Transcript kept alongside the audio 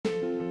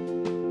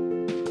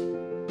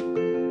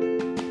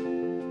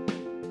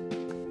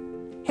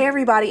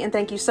everybody, and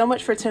thank you so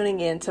much for tuning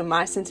in to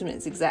My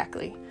Sentiments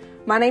Exactly.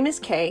 My name is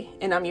Kay,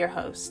 and I'm your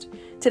host.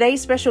 Today's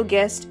special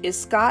guest is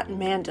Scott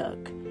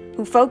Manduck,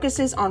 who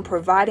focuses on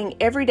providing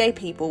everyday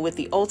people with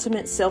the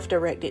ultimate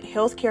self-directed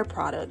healthcare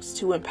products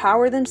to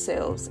empower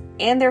themselves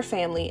and their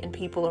family and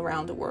people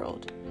around the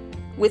world.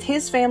 With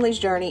his family's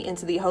journey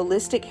into the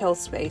holistic health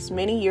space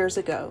many years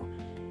ago,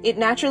 it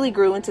naturally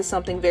grew into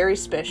something very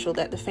special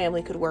that the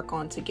family could work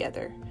on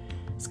together.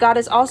 Scott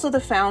is also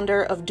the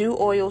founder of Dew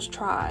Oils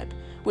Tribe,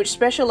 which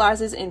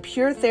specializes in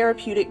pure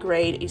therapeutic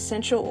grade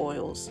essential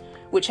oils,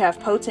 which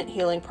have potent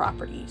healing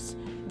properties.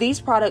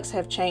 These products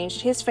have changed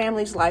his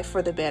family's life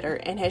for the better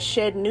and has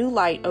shed new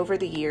light over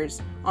the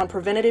years on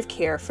preventative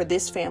care for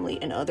this family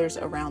and others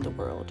around the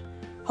world.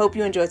 Hope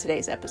you enjoy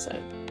today's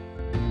episode.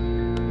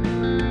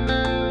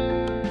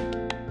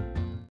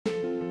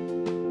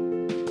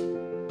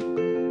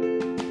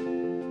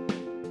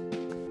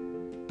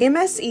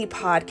 MSE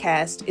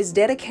Podcast is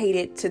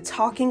dedicated to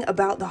talking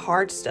about the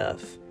hard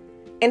stuff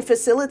and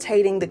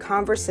facilitating the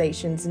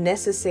conversations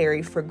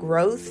necessary for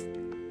growth,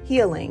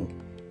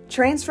 healing,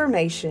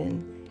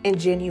 transformation, and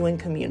genuine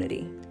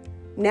community.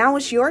 Now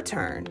it's your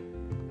turn.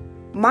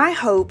 My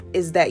hope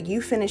is that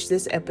you finish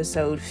this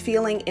episode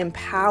feeling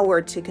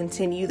empowered to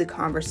continue the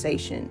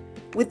conversation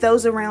with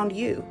those around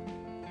you.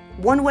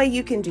 One way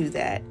you can do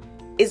that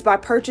is by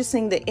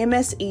purchasing the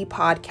MSE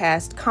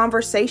Podcast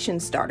Conversation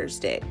Starters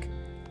Deck,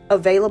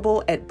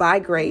 available at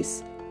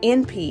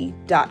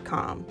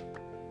bygracenp.com.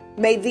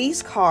 May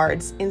these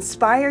cards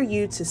inspire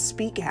you to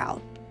speak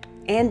out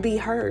and be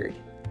heard,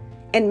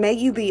 and may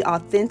you be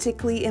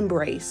authentically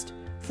embraced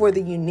for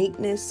the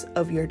uniqueness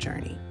of your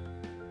journey.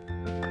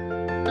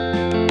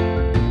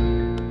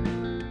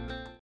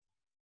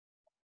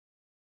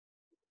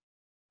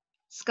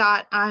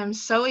 Scott, I'm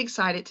so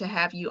excited to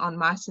have you on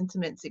My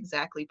Sentiments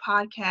Exactly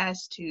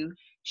podcast to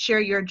share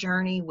your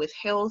journey with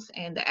health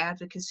and the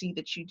advocacy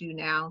that you do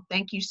now.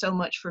 Thank you so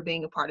much for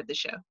being a part of the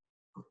show.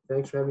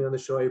 Thanks for having me on the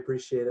show. I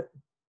appreciate it.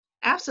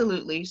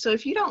 Absolutely. So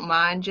if you don't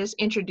mind just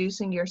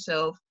introducing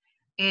yourself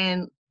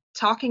and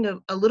talking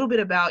a little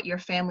bit about your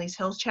family's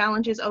health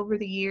challenges over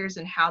the years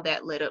and how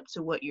that led up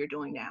to what you're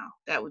doing now,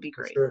 that would be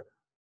great. Sure.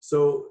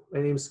 So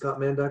my name is Scott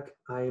Manduck.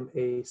 I am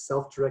a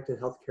self-directed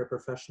healthcare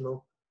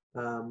professional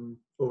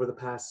over the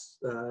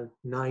past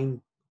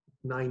 9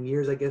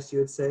 years, I guess you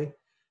would say.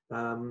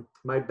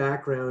 My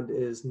background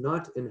is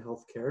not in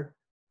healthcare.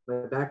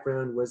 My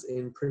background was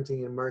in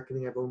printing and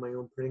marketing. I've owned my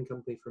own printing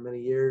company for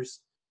many years.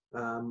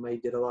 I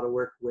did a lot of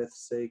work with,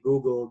 say,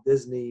 Google,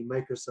 Disney,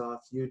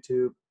 Microsoft,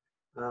 YouTube,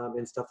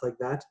 and stuff like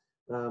that.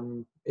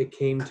 It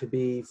came to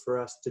be for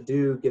us to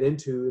get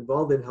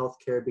involved in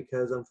healthcare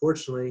because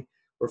unfortunately,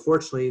 or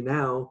fortunately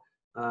now,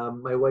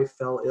 my wife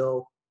fell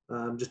ill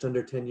just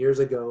under 10 years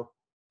ago.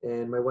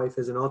 And my wife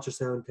is an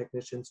ultrasound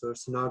technician, so a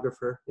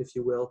sonographer, if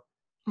you will,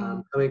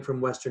 coming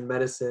from Western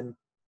medicine,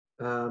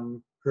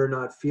 her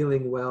not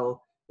feeling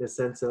well in a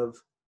sense of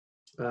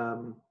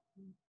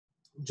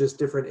just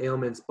different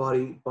ailments,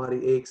 body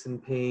aches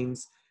and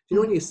pains. You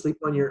know when you sleep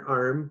on your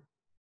arm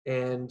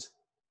and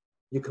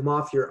you come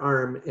off your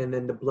arm and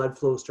then the blood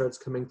flow starts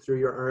coming through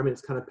your arm and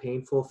it's kind of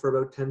painful for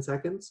about 10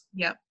 seconds?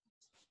 Yep.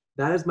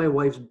 That is my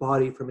wife's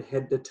body from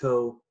head to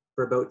toe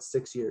for about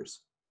 6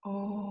 years.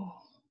 Oh.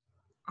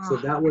 So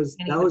that was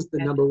the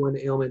number one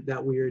ailment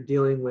that we were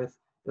dealing with.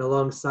 And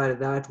alongside of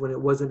that, when it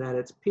wasn't at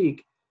its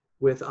peak,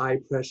 with eye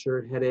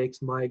pressure, headaches,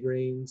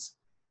 migraines,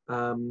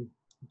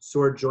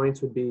 sore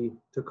joints would be,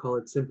 to call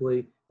it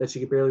simply, that she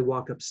could barely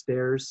walk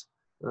upstairs,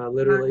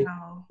 literally.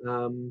 Wow.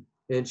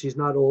 And she's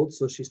not old,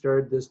 so she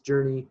started this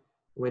journey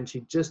when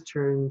she just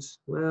turned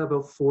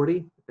about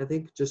 40, I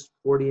think, just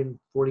 40 in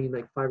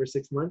like 5 or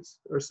 6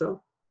 months or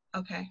so.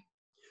 Okay.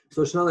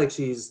 So it's not like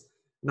she's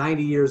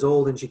 90 years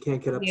old and she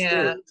can't get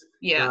upstairs.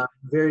 Yeah.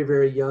 Very,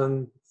 very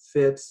young,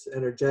 fit,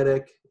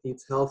 energetic,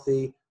 eats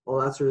healthy,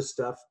 all that sort of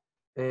stuff.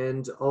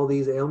 And all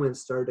these ailments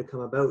started to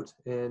come about.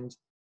 And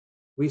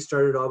we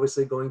started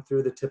obviously going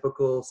through the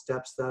typical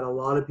steps that a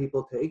lot of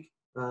people take,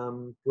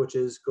 which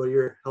is go to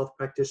your health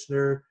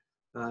practitioner,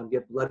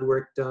 get blood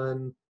work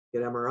done,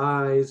 get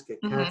MRIs, get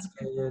CAT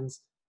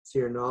scans, see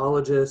your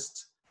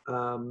neurologist.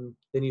 Then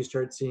you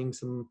start seeing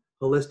some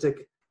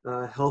holistic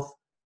health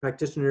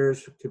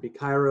practitioners. Could be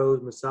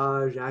chiros,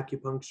 massage,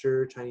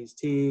 acupuncture, Chinese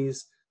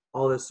teas,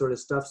 all this sort of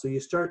stuff. So you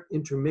start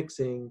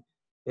intermixing,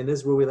 and this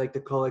is what we like to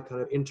call it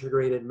kind of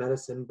integrated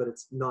medicine, but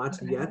it's not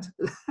yet.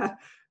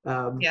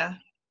 Yeah.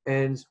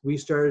 And we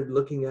started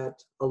looking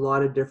at a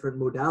lot of different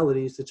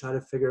modalities to try to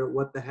figure out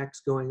what the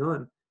heck's going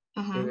on.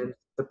 And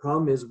the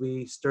problem is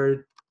we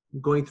started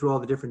going through all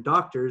the different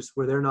doctors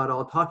where they're not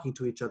all talking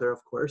to each other,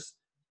 of course.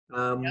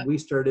 We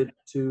started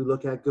to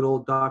look at good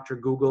old Dr.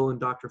 Google and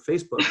Dr.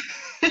 Facebook.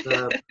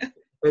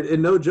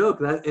 And no joke,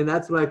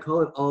 that's what I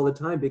call it all the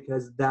time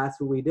because that's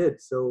what we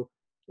did. So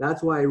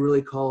that's why I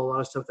really call a lot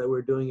of stuff that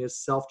we're doing is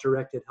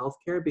self-directed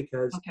healthcare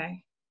because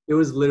it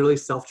was literally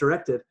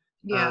self-directed.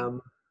 Yeah.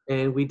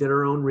 And we did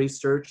our own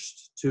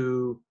research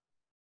to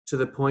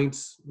the point,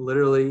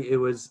 literally, it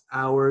was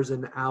hours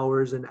and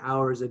hours and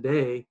hours a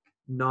day,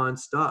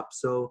 nonstop.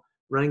 So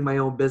running my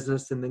own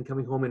business and then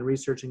coming home and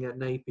researching at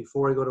night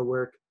before I go to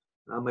work.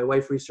 My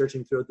wife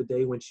researching throughout the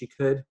day when she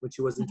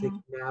wasn't Mm-hmm.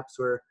 taking naps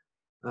or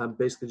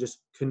basically just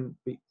couldn't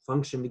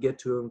function to get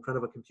to in front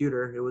of a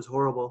computer. It was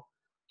horrible.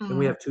 And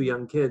we Mm-hmm. have 2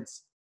 young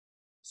kids.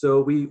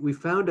 So we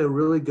found a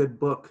really good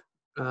book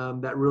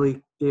that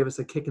really gave us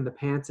a kick in the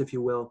pants, if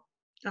you will,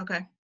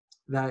 Okay.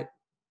 that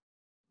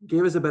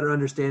gave us a better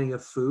understanding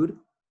of food.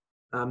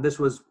 This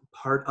was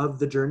part of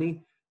the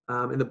journey.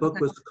 And the book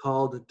Okay. was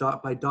called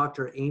by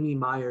Dr. Amy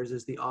Myers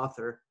is the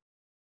author.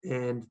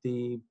 And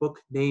the book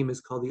name is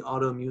called The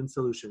Autoimmune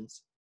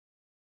Solutions.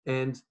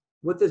 And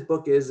what this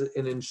book is,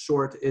 and in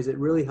short, is it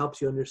really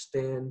helps you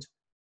understand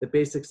the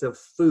basics of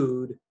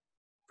food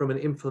from an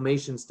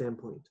inflammation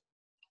standpoint.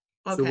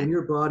 So Okay. Gotcha. when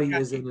your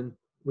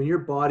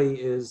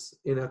body is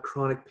in a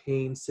chronic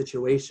pain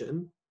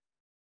situation,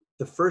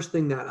 the first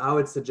thing that I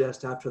would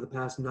suggest after the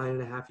past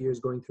 9.5 years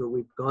going through what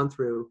we've gone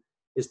through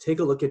is take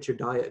a look at your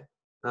diet.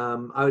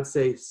 I would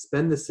say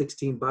spend the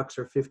 $16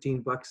 or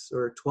 $15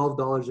 or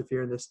 $12 if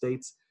you're in the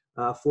States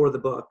for the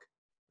book.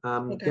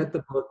 Okay. Get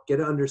the book, get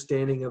an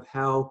understanding of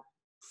how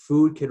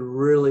food can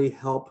really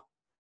help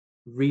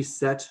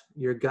reset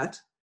your gut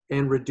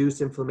and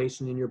reduce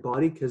inflammation in your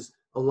body, because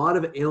a lot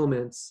of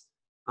ailments,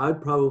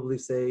 I'd probably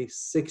say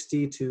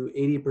 60 to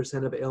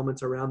 80% of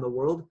ailments around the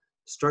world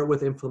start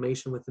with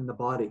inflammation within the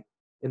body,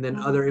 and then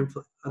Mm-hmm.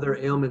 other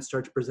ailments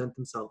start to present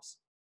themselves,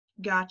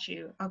 Got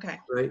you. Okay.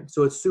 right?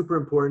 So it's super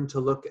important to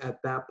look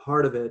at that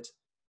part of it.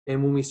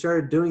 And when we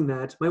started doing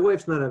that, my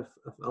wife's not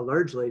a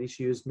large lady.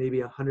 She was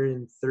maybe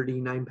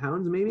 139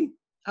 pounds, maybe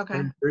Okay.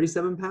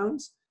 137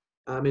 pounds,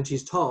 and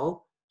she's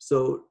tall.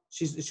 So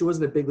she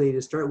wasn't a big lady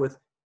to start with.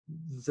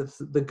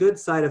 The good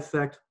side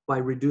effect by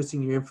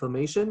reducing your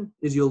inflammation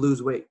is you'll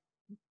lose weight.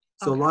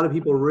 So a Okay. lot of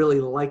people really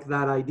like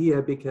that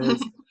idea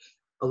because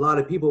a lot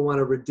of people want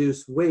to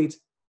reduce weight,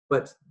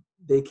 but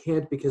they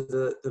can't because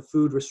the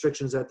food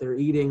restrictions that they're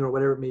eating or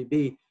whatever it may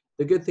be.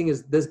 The good thing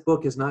is this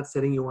book is not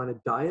setting you on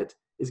a diet,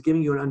 is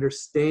giving you an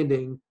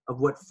understanding of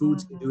what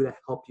foods can Mm-hmm. do to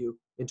help you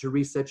and to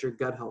reset your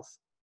gut health.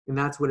 And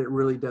that's what it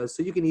really does.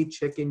 So you can eat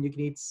chicken, you can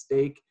eat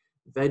steak,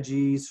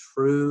 veggies,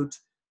 fruit,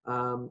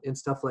 and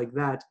stuff like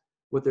that.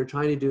 What they're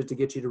trying to do is to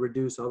get you to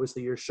reduce,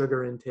 obviously, your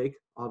sugar intake,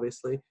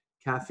 obviously,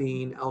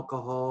 caffeine,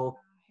 alcohol,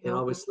 and Healthy.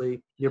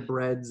 obviously your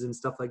breads and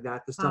stuff like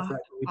that, the stuff that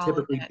we All of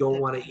typically that don't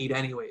good want to stuff. eat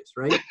anyways,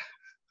 right?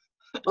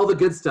 All the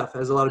good stuff,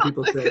 as a lot of All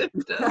people the say.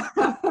 good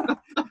stuff.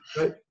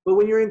 Right? But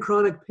when you're in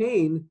chronic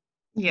pain,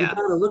 you Yeah.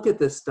 got to look at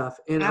this stuff.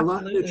 And a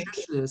lot of Absolutely.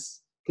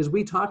 nutritionists, because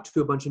we talked to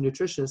a bunch of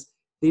nutritionists,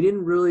 they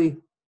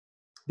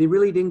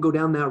really didn't go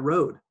down that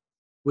road,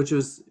 which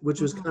was kind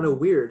Mm-hmm. of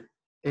weird.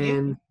 Yeah.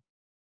 And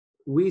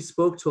we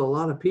spoke to a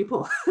lot of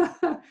people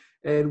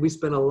and we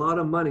spent a lot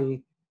of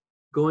money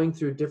going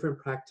through different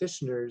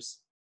practitioners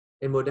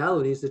and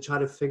modalities to try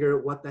to figure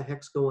out what the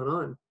heck's going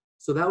on.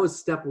 So that was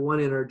step 1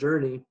 in our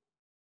journey.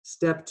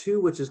 Step 2,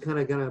 which is kind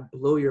of going to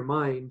blow your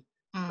mind,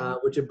 Mm.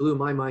 which it blew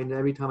my mind. And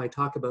every time I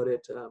talk about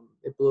it,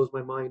 it blows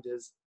my mind,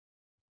 is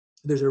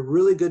there's a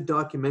really good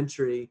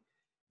documentary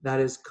that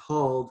is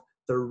called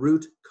The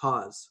Root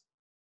Cause.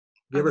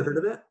 Have you ever Okay. heard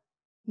of it?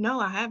 No,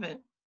 I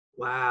haven't.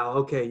 Wow.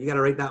 Okay. You got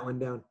to write that one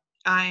down.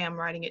 I am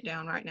writing it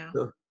down right now.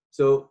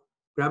 So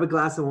grab a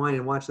glass of wine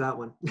and watch that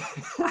one.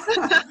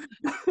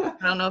 I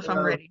don't know if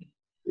I'm ready.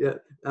 Yeah.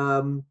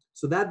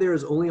 So that there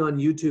is only on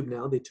YouTube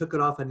now. They took it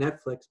off of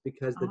Netflix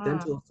because the Ah.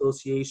 Dental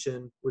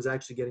Association was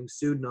actually getting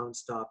sued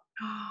nonstop.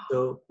 Oh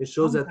So it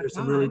shows that my there's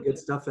some really God. good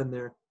stuff in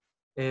there.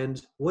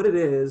 And what it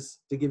is,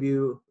 to give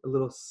you a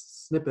little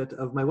snippet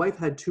of, my wife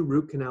had 2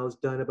 root canals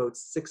done about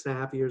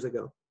 6.5 years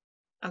ago.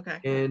 Okay.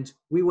 And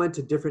we went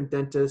to different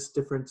dentists,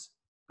 different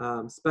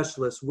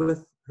specialists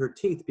with her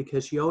teeth,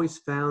 because she always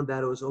found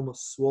that it was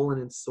almost swollen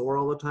and sore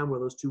all the time where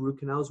those 2 root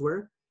canals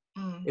were.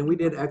 Mm. And we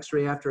did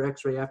x-ray after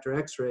x-ray after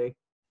x-ray.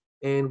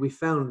 And we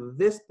found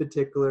this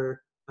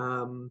particular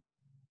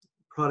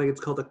product.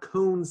 It's called a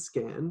cone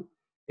scan.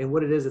 And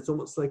what it is, it's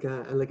almost like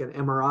an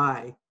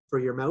MRI for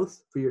your mouth,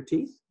 for your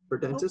teeth, for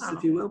Oh, dentists,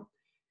 if wow. you will.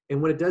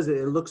 And what it does,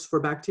 it looks for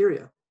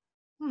bacteria,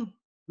 Hmm.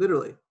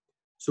 literally.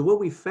 So what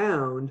we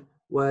found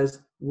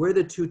was where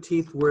the 2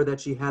 teeth were that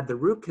she had the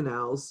root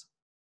canals,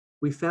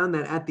 we found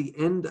that at the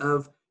end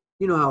of,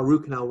 you know how a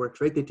root canal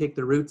works, right? They take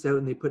the roots out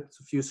and they put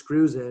a few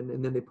screws in,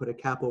 and then they put a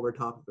cap over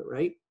top of it,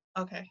 right?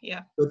 Okay.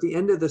 Yeah. So at the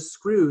end of the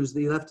screws,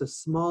 they left a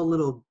small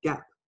little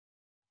gap.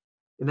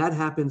 And that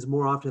happens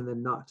more often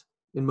than not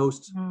in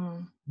most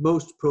Mm.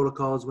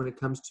 protocols when it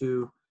comes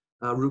to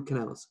root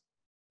canals.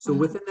 So Mhm.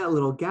 within that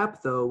little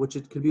gap, though, which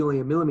it could be only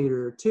a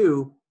millimeter or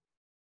 2,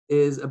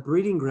 is a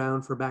breeding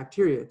ground for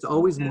bacteria. It's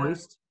always Yeah.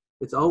 moist,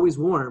 it's always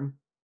warm,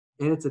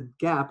 and it's a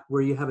gap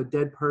where you have a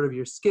dead part of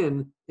your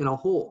skin in a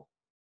hole,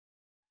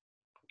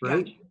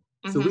 right?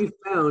 Gotcha. So Mhm. we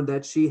found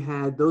that she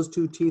had, those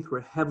 2 teeth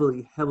were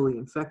heavily, heavily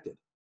infected.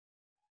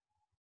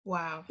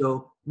 Wow.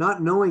 So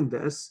not knowing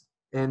this,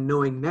 and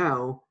knowing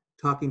now,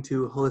 talking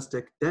to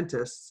holistic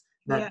dentists,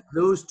 Yeah. that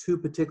those 2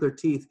 particular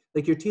teeth,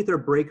 like your teeth are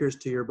breakers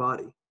to your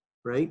body,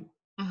 right?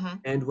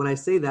 Mhm. And when I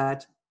say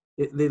that,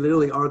 They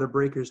literally are the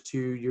breakers to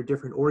your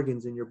different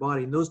organs in your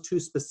body. And those two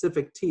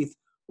specific teeth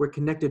were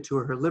connected to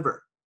her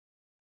liver.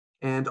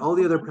 And all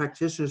the other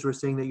practitioners were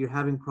saying that you're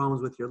having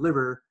problems with your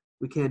liver.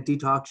 We can't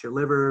detox your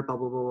liver, blah,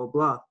 blah, blah, blah,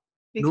 blah. Lo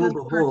Because and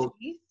of her behold,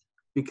 teeth?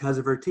 because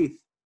of her teeth.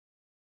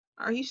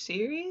 Are you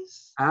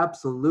serious?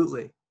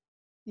 Absolutely.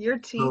 Your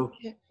teeth? So,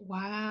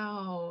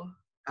 Wow.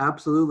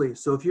 absolutely.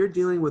 So if you're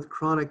dealing with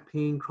chronic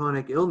pain,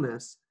 chronic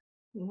illness,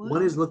 one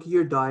What? is look at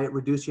your diet,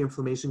 reduce your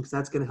inflammation, because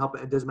that's going to help.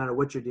 It doesn't matter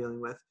what you're dealing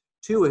with.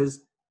 Two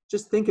is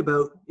just think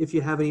about if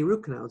you have any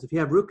root canals. If you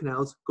have root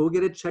canals, go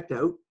get it checked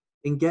out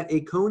and get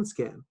a cone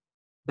scan.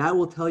 That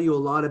will tell you a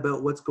lot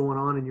about what's going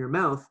on in your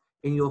mouth.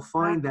 And you'll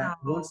find that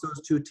Wow. once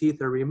those two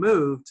teeth are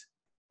removed,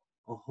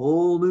 a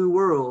whole new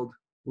world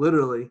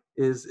literally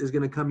is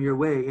going to come your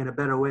way in a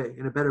better way,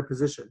 in a better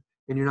position.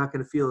 And you're not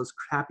going to feel as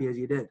crappy as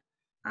you did.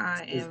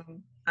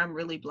 I'm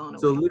really blown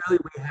So away. literally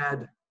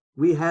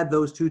we had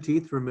those two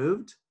teeth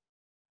removed.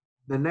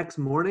 The next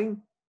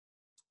morning,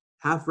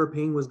 half of her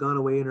pain was gone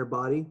away in her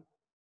body.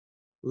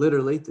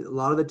 Literally, a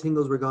lot of the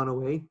tingles were gone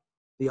away.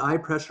 The eye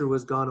pressure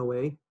was gone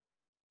away.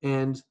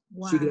 And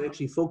she could Wow.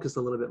 actually focus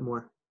a little bit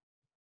more.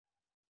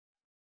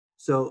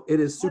 So it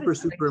is That super,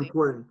 is super crazy.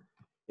 important.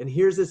 And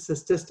here's a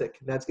statistic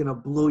that's going to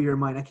blow your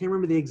mind. I can't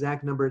remember the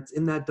exact number. It's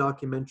in that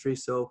documentary.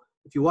 So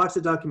if you watch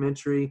the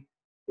documentary,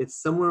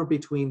 it's somewhere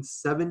between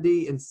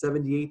 70 and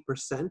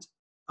 78%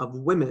 of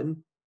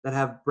women that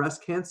have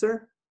breast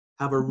cancer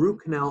have a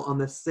root canal on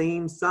the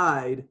same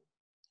side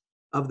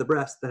of the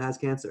breast that has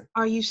cancer.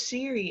 Are you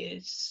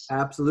serious?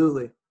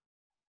 Absolutely.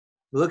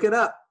 Look it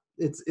up.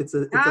 It's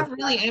I a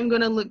really am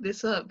gonna look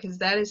this up because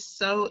that is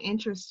so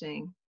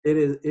interesting.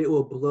 it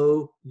will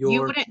blow You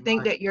your wouldn't think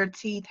mind. that your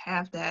teeth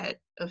have that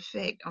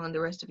effect on the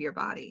rest of your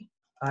body.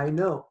 I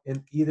know,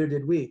 and either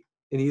did we,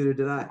 and either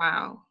did I.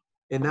 Wow.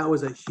 And that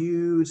was a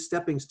huge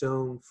stepping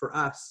stone for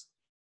us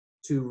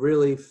to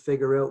really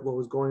figure out what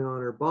was going on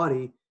in her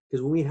body.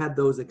 Because when we had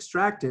those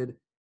extracted,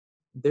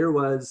 there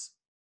was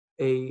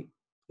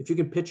if you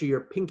can picture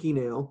your pinky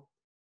nail,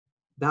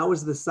 that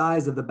was the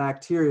size of the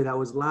bacteria that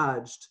was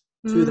lodged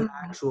to the Mm,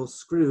 actual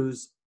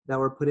screws that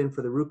were put in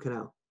for the root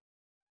canal.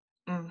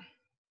 mm.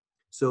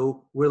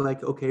 So we're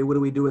like, okay, what do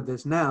we do with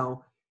this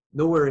now?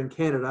 Nowhere in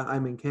Canada,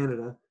 I'm in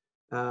Canada,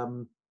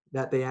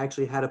 that they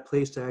actually had a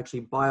place to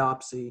actually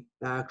biopsy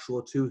the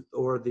actual tooth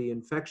or the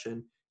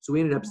infection. So we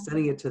ended up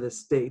sending it to the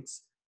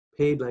States,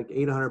 paid like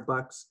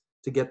 $800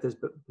 to get this,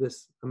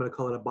 I'm going to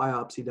call it a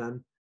biopsy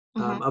done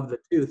Mhm. of the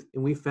tooth.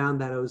 And we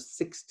found that it was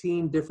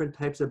 16 different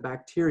types of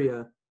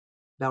bacteria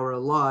that were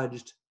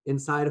lodged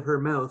inside of her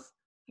mouth,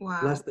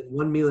 Wow. less than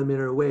 1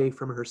 millimeter away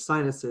from her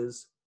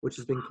sinuses, which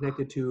has been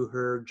connected to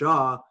her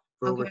jaw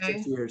for over Okay.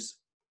 6 years.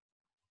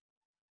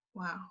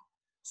 Wow.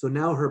 So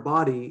now her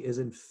body is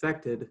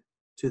infected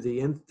to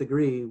the nth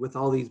degree with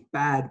all these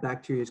bad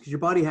bacteria, because your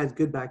body has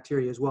good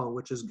bacteria as well,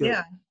 which is good.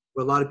 Yeah.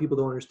 What a lot of people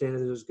don't understand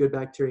is there's good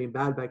bacteria and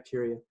bad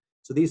bacteria.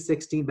 So these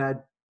 16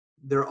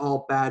 they're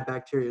all bad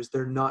bacteria.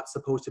 They're not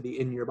supposed to be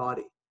in your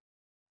body.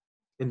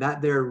 And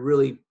that they're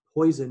really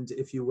poisoned,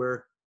 if you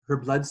were, her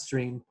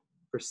bloodstream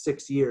for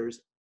 6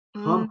 years,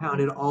 Mm,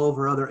 compounded all of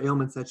her other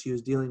ailments that she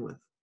was dealing with.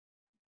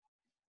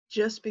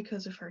 just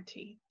because of her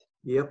teeth.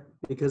 Yep,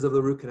 because of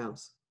the root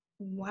canals.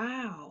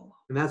 Wow.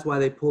 And that's why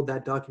they pulled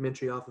that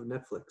documentary off of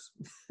Netflix.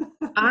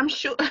 I'm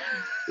sure.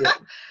 Yeah.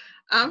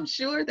 I'm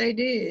sure they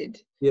did.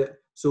 Yeah.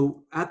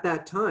 So at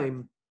that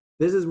time,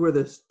 this is where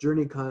this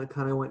journey kind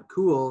of went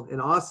cool and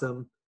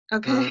awesome.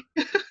 Okay.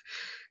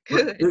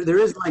 But Good. there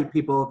is light,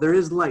 people. There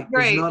is light. It's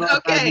Great. not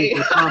all bad news,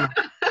 Okay. I promise.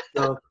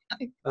 So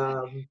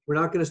we're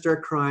not going to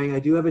start crying. I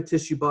do have a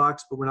tissue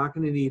box, but we're not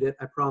going to need it.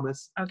 I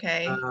promise.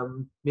 Okay.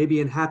 Maybe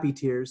in happy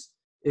tears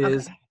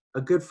is Okay.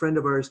 a good friend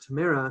of ours,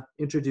 Tamara,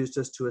 introduced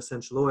us to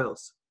essential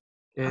oils.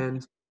 Okay.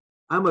 And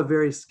I'm a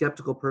very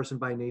skeptical person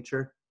by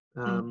nature.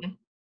 Mhm.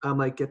 I'm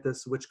like, get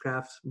this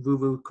witchcraft,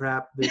 woo-woo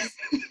crap, this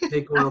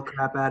fake oil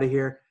crap out of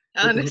here.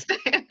 I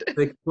understand.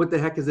 What the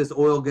heck is this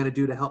oil going to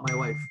do to help my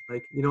wife?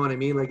 Like, you know what I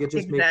mean? Like, it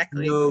just makes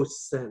Exactly. no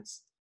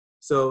sense.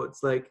 So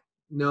it's like,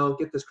 no,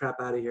 get this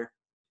crap out of here.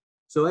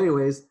 So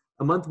anyways,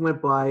 a month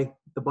went by,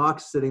 the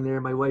box sitting there,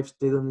 my wife's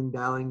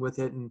dilling with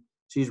it, and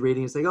she's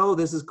reading. It's like, oh,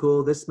 this is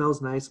cool. This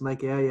smells nice. I'm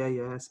like, yeah.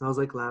 It smells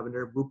like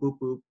lavender. Boop, boop,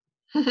 boop.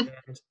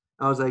 And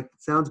I was like,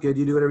 sounds good.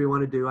 You do whatever you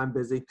want to do. I'm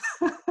busy.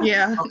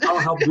 Yeah. I'll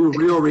help do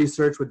real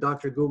research with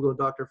Dr. Google and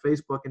Dr.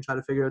 Facebook and try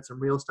to figure out some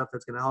real stuff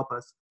that's going to help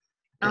us.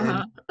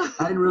 And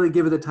I didn't really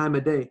give it the time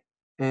of day.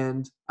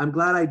 And I'm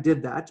glad I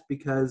did that,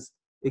 because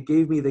it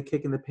gave me the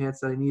kick in the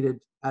pants that I needed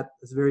at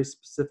this very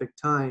specific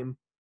time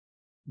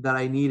that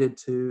I needed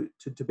to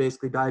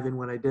basically dive in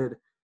when I did.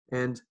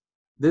 And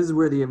this is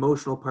where the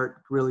emotional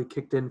part really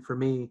kicked in for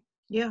me,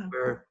 Yeah.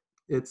 where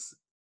it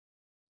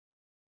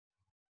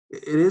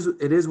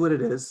is what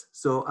it is.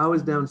 So I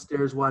was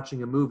downstairs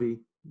watching a movie.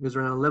 It was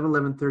around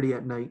 11:30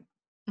 at night.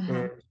 Mhm.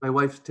 And my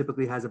wife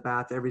typically has a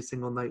bath every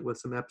single night with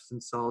some Epsom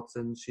salts,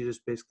 and she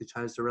just basically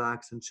tries to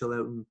relax and chill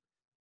out and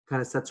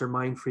kind of sets her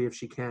mind free if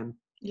she can.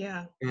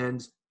 Yeah.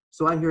 And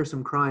So I hear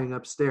some crying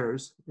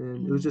upstairs,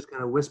 and it was Mm. just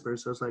kind of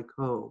whispers. So I was like,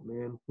 oh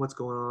man, what's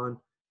going on?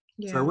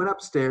 So I Yeah. went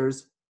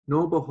upstairs.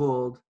 Lo and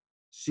behold,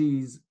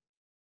 she's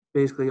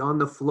basically on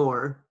the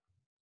floor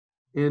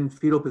in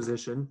fetal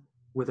position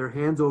with her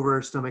hands over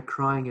her stomach,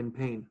 crying in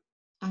pain.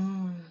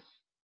 Mm.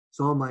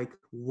 So I'm like,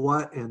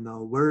 what in the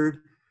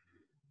word?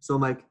 So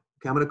I'm like,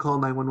 okay, I'm gonna call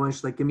 911.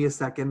 She's like, give me a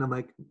second. I'm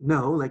like,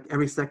 no, like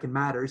every second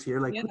matters here.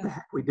 Like, what the Yeah.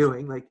 heck are we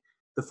doing? Like,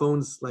 the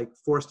phone's like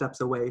 4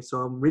 steps away.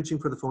 So I'm reaching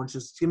for the phone.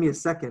 She's just give me a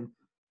second.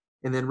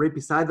 And then right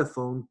beside the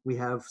phone, we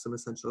have some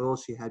essential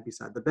oils she had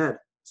beside the bed.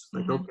 She's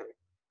like, Mm-hmm. okay.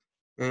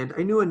 And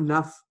I knew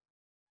enough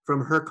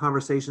from her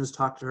conversations,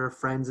 talk to her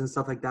friends and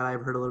stuff like that.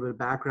 I've heard a little bit of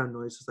background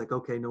noise. It's like,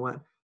 okay, you know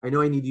what? I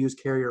know I need to use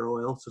carrier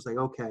oil. So it's like,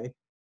 okay.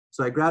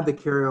 So I grabbed the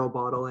carrier oil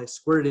bottle. I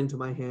squirt it into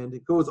my hand.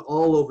 It goes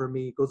all over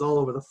me. It goes all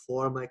over the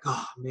floor. I'm like,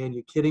 oh man,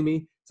 you kidding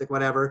me? It's like,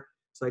 whatever.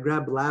 So I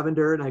grabbed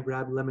lavender and I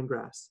grabbed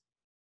lemongrass.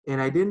 And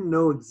I didn't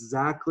know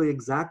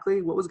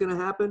exactly what was going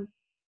to happen,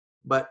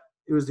 but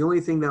it was the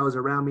only thing that was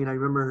around me. And I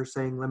remember her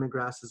saying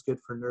lemongrass is good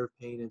for nerve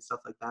pain and stuff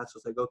like that. So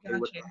it's like, okay,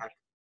 what the Gotcha. heck?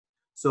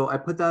 So I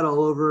put that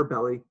all over her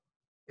belly,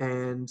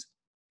 and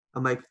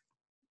I'm like,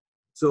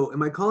 so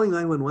am I calling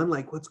 911?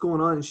 Like, what's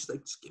going on? And she's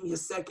like, just give me a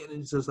second.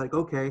 And she's like,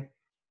 okay.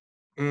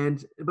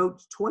 And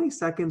about 20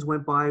 seconds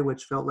went by,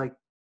 which felt like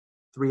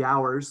 3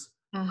 hours.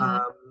 Mm-hmm.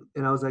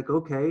 And I was like,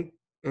 okay.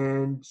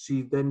 And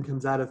she then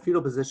comes out of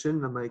fetal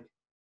position. I'm like,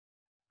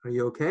 are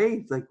you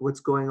okay? Like, what's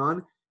going on?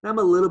 And I'm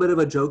a little bit of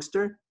a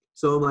jokester.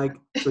 So I'm like,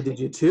 so did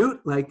you toot?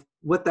 Like,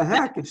 what the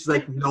heck? And she's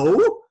like,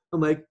 no. I'm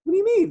like, what do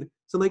you mean?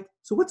 So I'm like,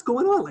 so what's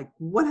going on? Like,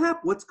 what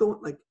happened? What's going,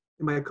 like,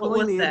 am I What calling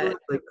was the that?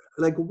 ambulance?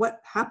 Like what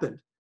happened?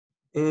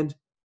 And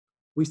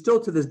we still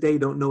to this day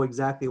don't know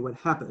exactly what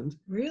happened.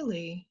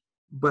 Really?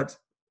 But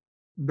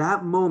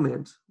that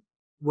moment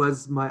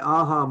was my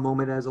aha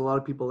moment, as a lot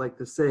of people like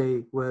to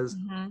say, was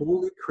Mm-hmm.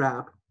 holy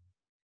crap,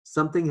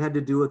 something had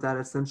to do with that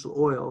essential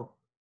oil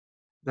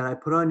that I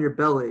put on your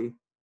belly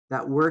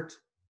that worked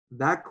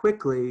that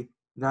quickly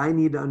that I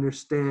need to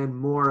understand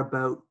more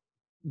about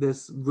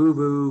this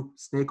woo-woo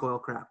snake oil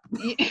crap.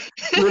 Yeah.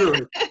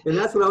 Literally. And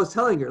that's what I was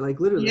telling her. Like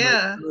literally,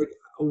 Yeah. I'm like,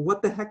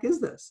 what the heck is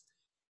this?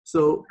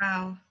 So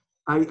Wow.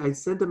 I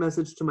sent a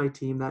message to my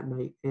team that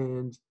night,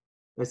 and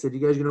I said, you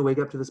guys are going to wake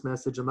up to this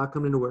message. I'm not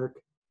coming to work.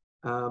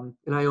 And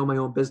I own my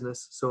own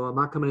business, so I'm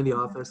not coming in the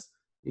office.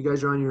 You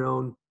guys are on your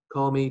own.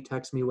 Call me,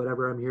 text me,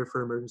 whatever. I'm here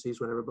for emergencies,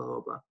 whatever, blah, blah,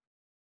 blah.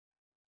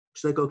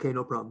 She's like, okay,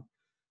 no problem.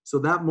 So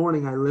that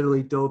morning, I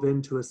literally dove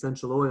into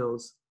essential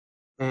oils,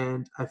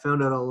 and I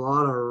found out a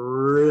lot of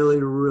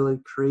really, really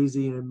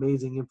crazy and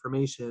amazing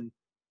information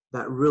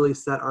that really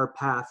set our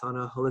path on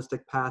a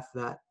holistic path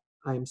that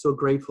I am so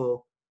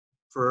grateful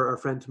for our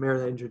friend Tamara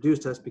that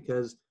introduced us,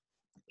 because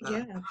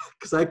Yeah.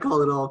 I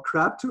called it all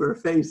crap to her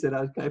face, and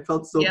I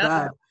felt so Yep.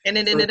 bad. And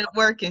it So ended up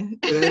working.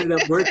 it ended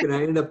up working.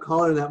 I ended up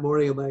calling her that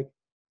morning. I'm like,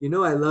 you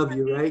know, I love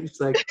you, right?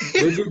 She's like,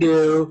 what'd you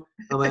do?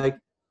 I'm like,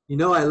 you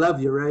know, I love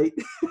you, right?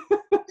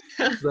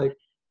 She's like,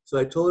 so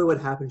I told her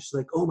what happened. She's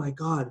like, oh my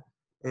God.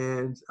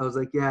 And I was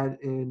like, yeah.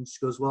 And she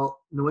goes,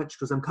 well, you know what? She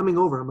goes, I'm coming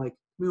over. I'm like,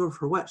 coming over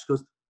for what? She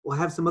goes, well,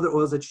 I have some other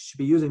oils that you should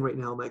be using right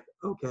now. I'm like,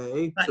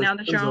 okay. But So she now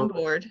that you're comes on over.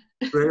 board.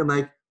 Right? I'm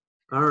like,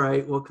 all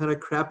right, what kind of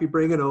crap you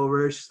bringing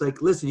over? She's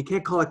like, listen, you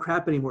can't call it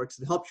crap anymore because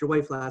it helped your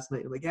wife last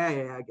night. I'm like,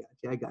 yeah,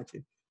 I got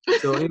you.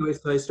 So anyway,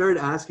 so I started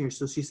asking her.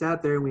 So she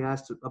sat there and we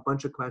asked a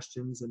bunch of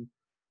questions, and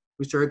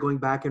we started going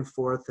back and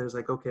forth. I was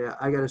like, okay,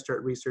 I got to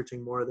start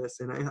researching more of this.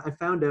 And I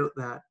found out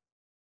that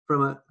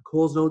from a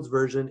Coles Notes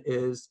version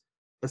is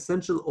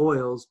essential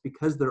oils,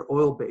 because they're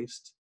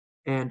oil-based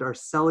and our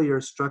cellular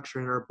structure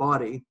in our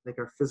body, like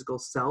our physical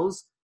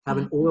cells, have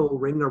an Mhm. oil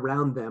ring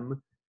around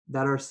them,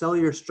 that our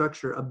cellular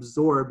structure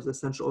absorbs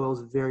essential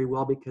oils very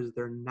well because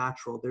they're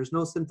natural. There's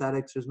no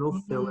synthetics, there's no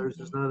fillers,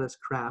 there's Mhm. none of this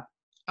crap,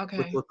 which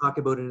Okay. we'll talk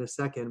about in a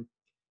second.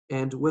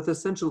 And with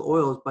essential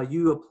oils, by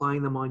you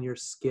applying them on your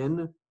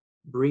skin,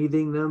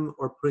 breathing them,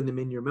 or putting them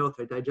in your mouth,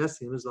 or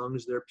digesting them, as long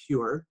as they're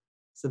pure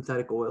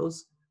synthetic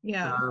oils,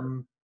 Yeah.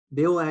 um,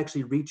 they will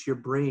actually reach your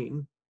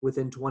brain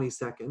within 20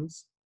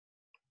 seconds.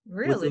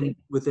 Really?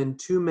 Within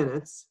 2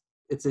 minutes,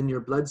 it's in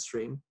your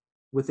bloodstream.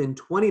 Within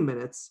 20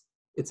 minutes,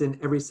 it's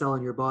in every cell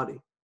in your body.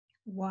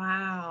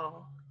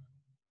 Wow.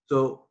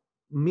 So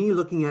me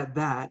looking at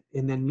that,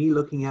 and then me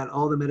looking at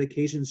all the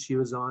medications she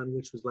was on,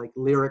 which was like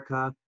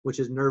Lyrica, which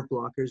is nerve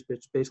blockers,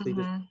 which basically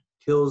just Mhm.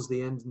 kills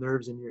the end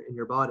nerves in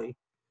your body.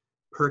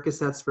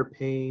 Percocets for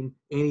pain,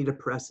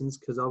 antidepressants,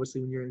 because obviously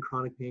when you're in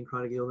chronic pain,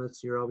 chronic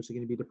illness, you're obviously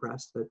going to be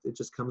depressed. That it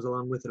just comes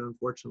along with it,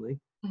 unfortunately.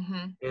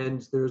 Mhm.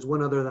 And there's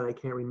one other that I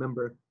can't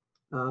remember.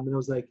 And I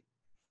was like,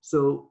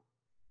 so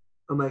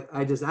I'm like,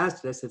 I just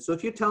asked it. I said, so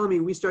if you're telling me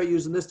we start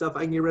using this stuff,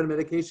 I can get rid of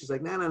medication. She's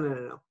like,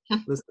 no.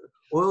 Listen,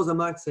 oils, I'm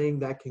not saying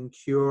that can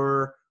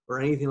cure or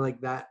anything like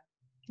that. Uh,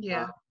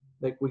 Yeah.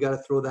 like we got to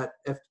throw that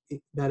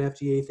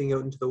FDA thing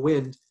out into the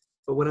wind.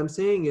 But what I'm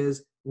saying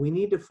is we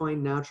need to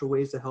find natural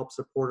ways to help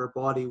support our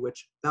body,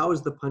 which that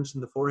was the punch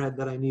in the forehead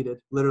that I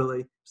needed.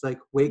 Literally, it's like,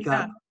 wake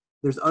Yeah. up.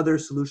 There's other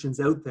solutions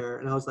out there.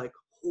 And I was like,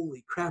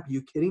 holy crap, are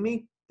you kidding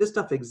me? This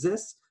stuff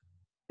exists.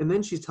 And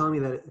then she's telling me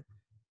that,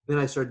 then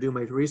I started doing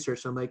my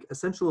research. I'm like,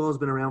 essential oil has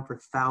been around for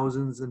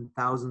thousands and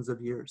thousands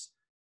of years.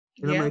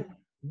 And I'm Yeah. like,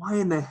 why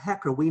in the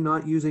heck are we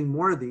not using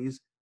more of these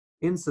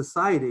in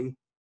society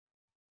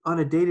on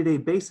a day-to-day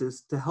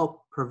basis to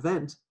help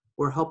prevent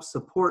or help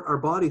support our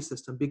body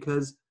system?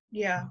 Because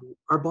Yeah.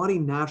 our body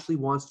naturally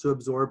wants to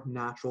absorb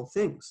natural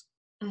things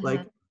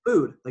like Mhm.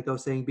 food, like I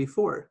was saying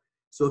before.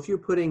 So if you're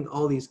putting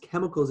all these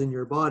chemicals in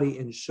your body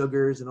and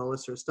sugars and all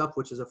this sort of stuff,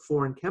 which is a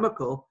foreign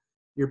chemical,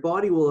 your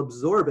body will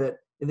absorb it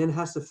and then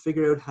has to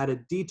figure out how to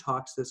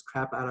detox this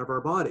crap out of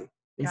our body.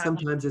 And Gotcha.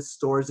 sometimes it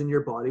stores in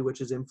your body, which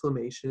is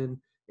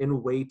inflammation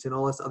and weight and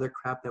all this other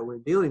crap that we're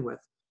dealing with.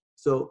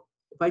 So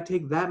if I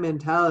take that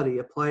mentality,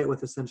 apply it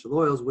with essential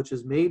oils, which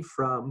is made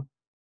from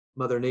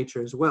Mother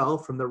Nature as well,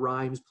 from the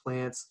rimes,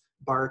 plants,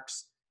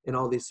 barks, and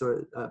all these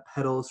sort of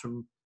petals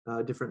from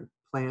different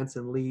plants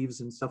and leaves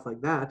and stuff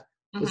like that.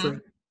 It's like,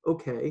 Mhm.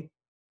 okay,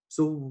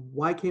 so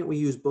why can't we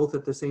use both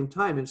at the same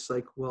time? And it's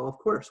like, well, of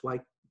course. Why?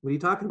 What are you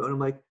talking about? I'm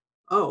like,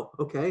 oh,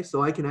 okay,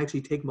 so I can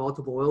actually take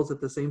multiple oils at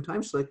the same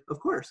time. She's like, of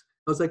course.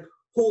 I was like,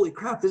 holy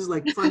crap, this is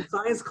like fun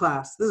science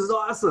class. This is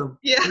awesome.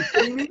 Yeah. Are you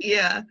kidding me?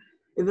 Yeah.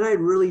 And then I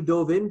really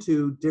dove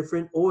into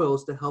different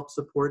oils to help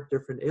support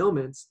different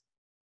ailments.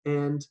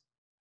 And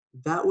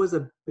that was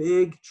a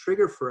big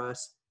trigger for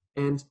us.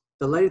 And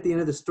the light at the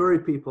end of the story,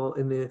 people,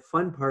 and the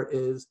fun part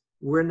is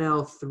we're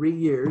now 3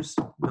 years,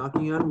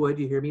 knocking on wood,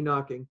 you hear me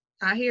knocking,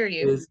 I hear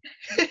you. is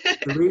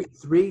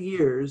three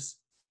years,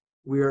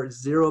 we are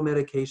zero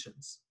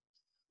medications.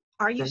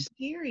 Are you Okay?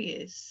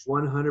 serious?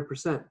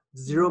 100%.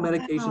 Zero Wow,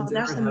 medications in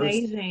that's our house.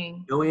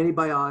 amazing. No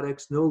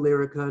antibiotics, no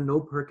Lyrica, no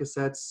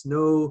Percocets,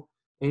 no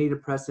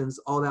antidepressants,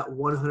 all that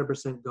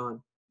 100%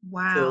 gone.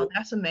 Wow, So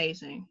that's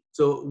amazing.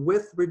 So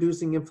with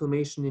reducing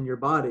inflammation in your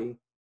body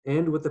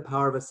and with the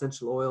power of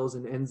essential oils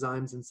and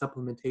enzymes and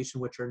supplementation,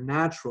 which are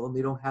natural and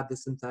they don't have the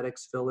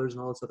synthetics, fillers,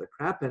 and all this other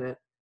crap in it,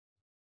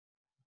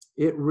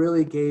 it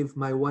really gave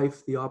my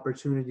wife the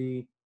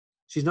opportunity.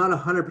 She's not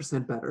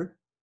 100% better,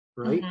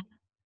 right? Mhm.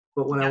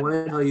 But what I Yeah. want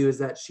to tell you is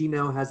that she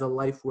now has a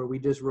life where we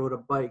just rode a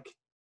bike.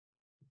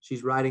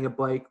 She's riding a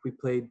bike. We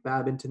played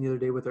badminton the other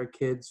day with our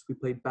kids. We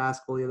played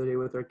basketball the other day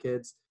with our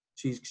kids.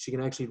 She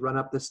can actually run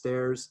up the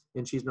stairs,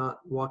 and she's not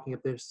walking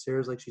up the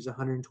stairs like she's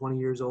 120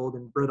 years old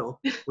and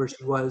brittle, where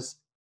she was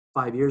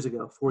 5 years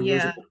ago, 4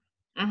 years Yeah. ago,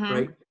 Mhm.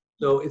 right?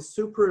 So it's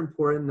super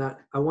important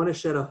that I want to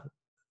shed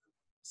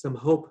some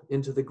hope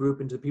into the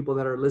group, into people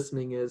that are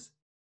listening. Is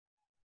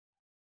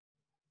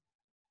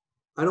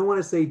I don't want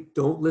to say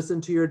don't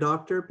listen to your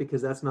doctor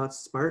because that's not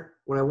smart.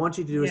 What I want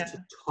you to do is Yeah.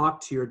 to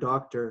talk to your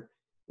doctor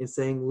and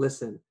saying,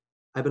 listen,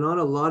 I've been on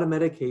a lot of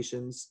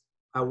medications.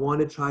 I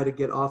want to try to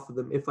get off of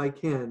them if I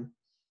can.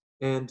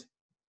 And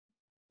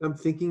I'm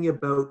thinking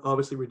about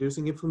obviously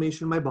reducing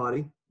inflammation in my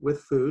body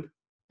with food.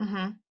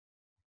 Mhm.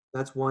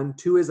 That's one.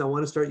 Two is I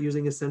want to start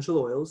using essential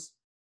oils.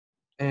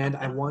 And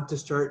I Okay. want to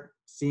start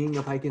seeing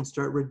if I can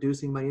start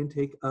reducing my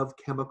intake of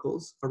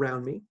chemicals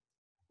around me,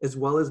 as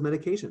well as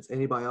medications,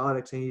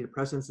 antibiotics,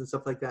 antidepressants, and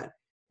stuff like that.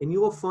 And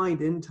you will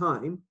find in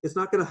time, it's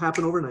not going to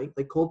happen overnight,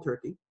 like cold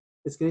turkey.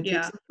 It's going to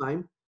take Yeah. some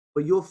time,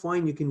 but you'll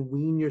find you can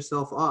wean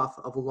yourself off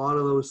of a lot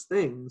of those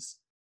things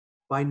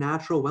by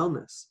natural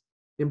wellness.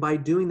 And by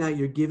doing that,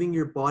 you're giving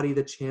your body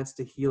the chance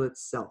to heal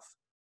itself.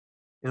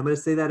 And I'm going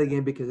to say that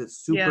again because it's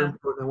super Yeah.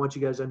 important. I want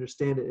you guys to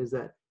understand it is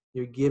that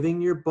you're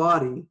giving your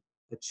body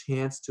a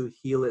chance to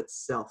heal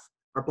itself.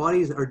 Our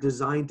bodies are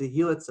designed to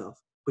heal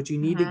itself, but you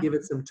need to Mhm. give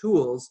it some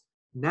tools,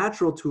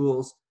 natural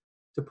tools,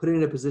 to put it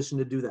in a position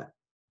to do that.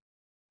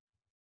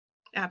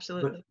 But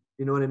Absolutely.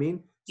 you know what I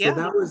mean? So Yeah.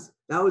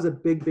 that was a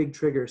big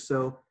trigger.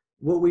 So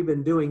what we've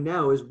been doing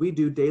now is we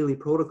do daily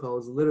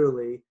protocols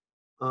literally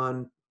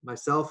on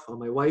myself, on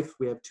my wife.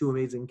 We have two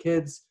amazing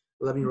kids,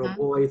 11-year-old Mhm.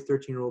 boy,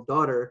 13-year-old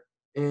daughter,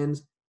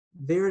 and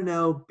they're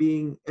now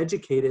being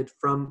educated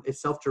from a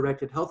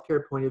self-directed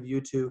healthcare point of view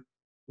to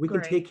we can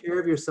Great. take care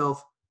of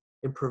yourself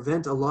and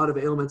prevent a lot of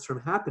ailments from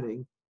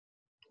happening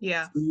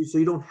Yeah. so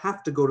you don't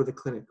have to go to the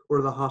clinic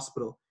or the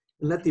hospital,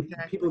 and let the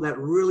people Exactly. that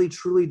really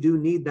truly do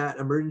need that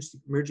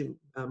emergency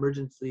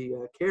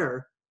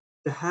care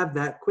to have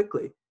that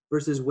quickly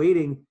versus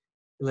waiting.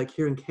 Like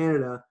here in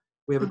Canada,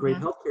 we have a great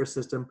Mhm. healthcare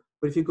system,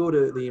 but if you go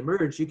to the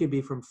Emerge, you can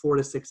be from 4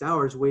 to 6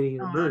 hours waiting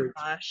in Oh my Emerge.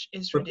 gosh,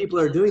 it's But people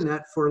are doing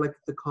ridiculous. that for like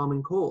the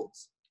common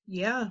colds,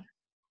 Yeah.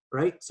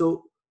 right?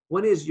 So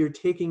one is you're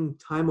taking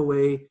time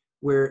away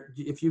where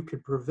if you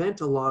could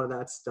prevent a lot of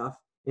that stuff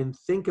and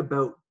think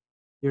about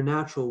your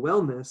natural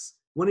wellness,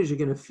 one is you're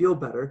going to feel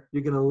better,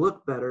 you're going to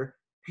look better,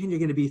 and you're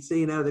going to be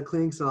staying out of the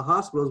clinics and the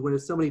hospitals when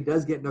if somebody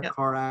does get in a Yep.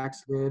 car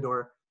accident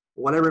or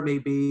whatever it may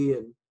be.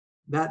 And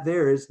that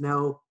there is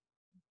now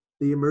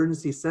the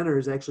emergency center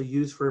is actually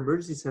used for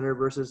emergency center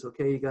versus,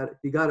 okay, you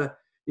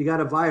got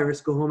a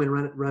virus, go home and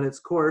run its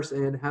course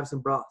and have some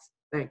broth.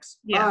 Thanks.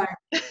 Yeah.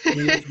 Bye.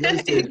 And you just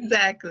wasted,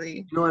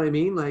 Exactly. you know what I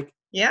mean? Like,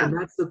 Yeah. and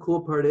that's the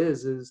cool part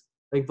is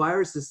like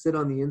viruses sit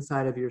on the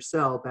inside of your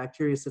cell,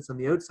 bacteria sits on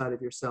the outside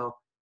of your cell.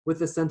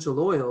 With essential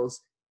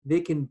oils,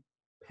 they can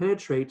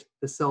penetrate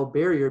the cell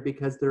barrier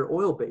because they're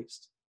oil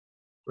based.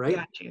 right?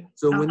 Got you.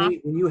 So when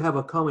you have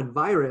a common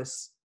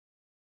virus,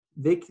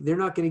 they're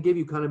not going to give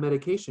you kind of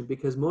medication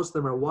because most of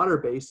them are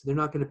water-based. They're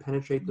not going to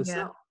penetrate the Yeah,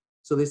 cell.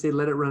 So they say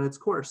let it run its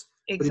course.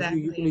 But if you're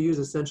going to exactly. use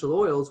essential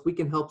oils, we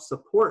can help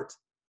support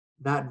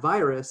that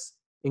virus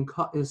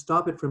and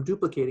stop it from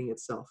duplicating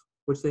itself,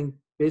 which then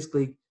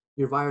basically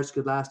your virus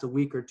could last a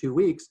week or 2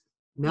 weeks.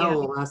 Now Yeah,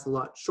 it'll last a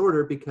lot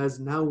shorter because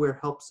now we're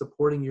help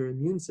supporting your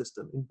immune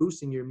system and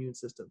boosting your immune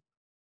system,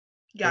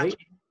 got right?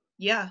 you.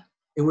 Yeah.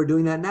 And we're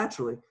doing that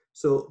naturally.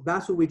 So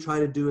that's what we try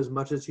to do as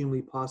much as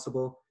humanly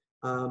possible.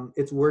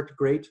 It's worked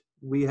great.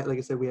 Like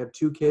I said, we have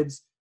 2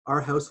 kids. Our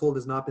household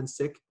has not been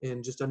sick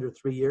in just under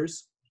 3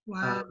 years.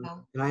 Wow.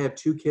 And I have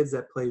 2 kids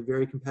that play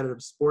very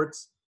competitive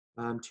sports,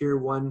 tier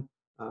 1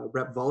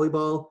 rep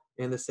volleyball,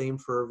 and the same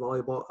for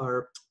volleyball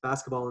or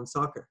basketball and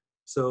soccer.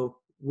 So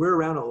we're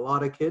around a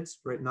lot of kids,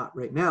 right? Not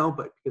right now,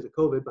 but because of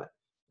COVID. But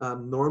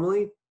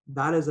normally,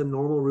 that is a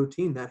normal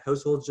routine. That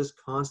households just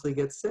constantly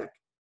get sick,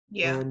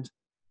 Yeah, and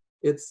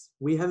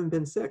we haven't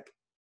been sick.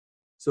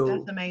 that's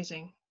So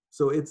amazing.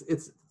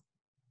 it's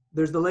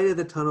there's the light of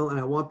the tunnel, and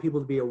I want people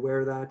to be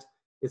aware that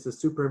it's a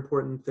super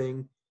important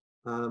thing.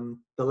 The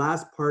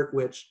last part,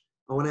 which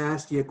I want to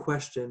ask you a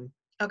question,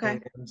 Okay.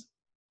 and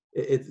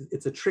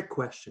it's a trick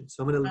question.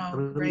 So I'm Oh,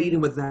 gonna lead great.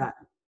 in with that.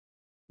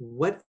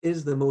 What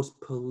is the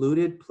most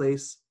polluted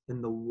place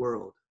in the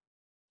world?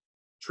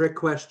 Trick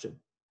question.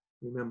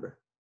 Remember.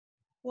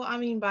 Well, I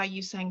mean, by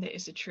you saying that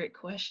it's a trick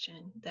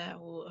question, that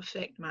will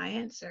affect my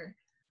answer.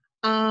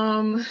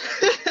 Um,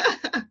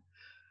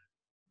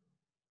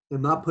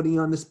 I'm not putting you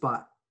on the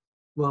spot.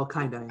 Well,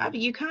 kind of I I am.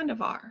 mean, you kind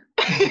of are.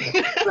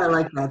 But I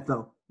like that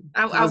though.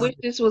 I wish Positive.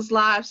 this was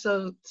live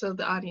so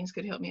the audience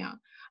could help me out.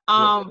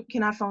 Yeah.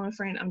 Can I phone a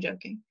friend? I'm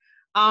joking.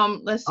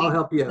 Let's I'll see.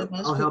 help you The out. I'll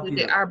most help you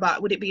polluted out. our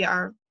bot would it be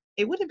our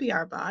it wouldn't be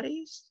our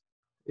bodies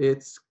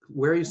It's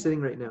where are you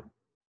sitting right now?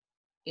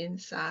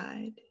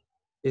 inside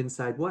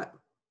Inside what?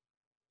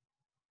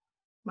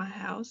 my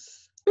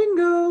house.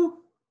 Bingo.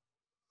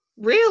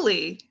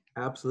 Really?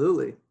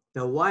 Absolutely.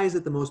 Now, why is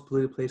it the most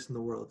polluted place in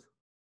the world?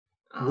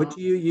 What Um,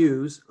 do you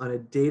use on a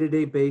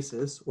day-to-day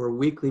basis or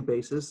weekly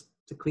basis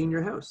to clean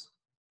your house?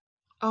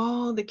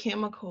 oh, the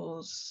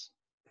chemicals,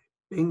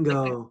 like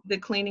Bingo. the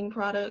cleaning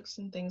products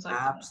and things like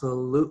that.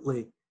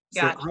 Absolutely.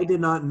 So Got I you.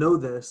 did not know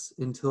this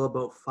until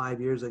about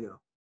 5 years ago.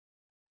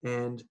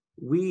 And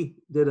we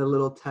did a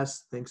little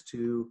test thanks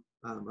to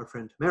our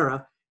friend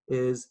Tamara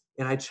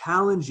and I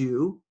challenge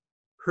you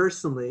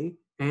personally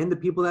and the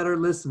people that are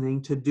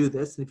listening to do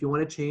this. And if you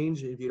want to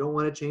change, if you don't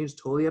want to change,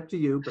 totally up to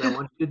you, but I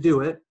want you to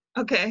do it,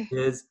 Okay.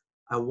 is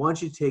I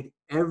want you to take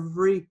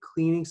every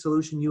cleaning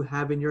solution you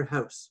have in your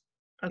house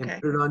and Okay.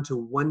 put it onto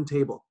one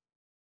table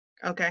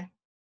Okay.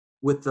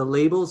 with the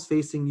labels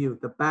facing you,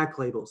 the back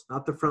labels,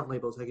 not the front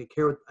labels. I could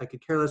care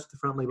less what the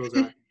front labels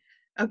are.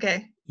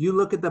 Okay. You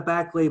look at the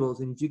back labels,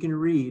 and if you can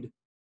read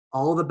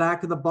all the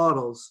back of the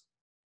bottles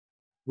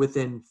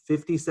within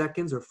 50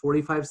 seconds or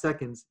 45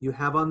 seconds you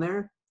have on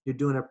there, you're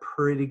doing a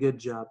pretty good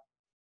job.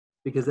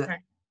 Because Okay.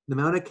 the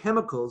amount of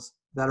chemicals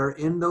that are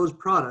in those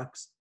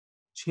products,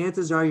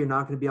 chances are you're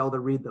not going to be able to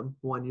read them.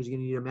 One, you're going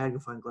to need a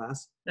magnifying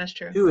glass. That's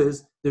true. 2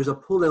 is there's a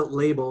pull-out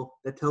label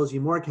that tells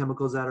you more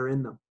chemicals that are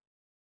in them.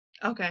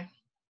 Okay.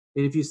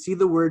 And if you see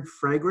the word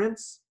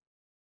fragrance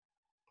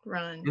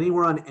Run.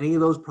 anywhere on any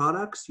of those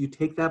products, you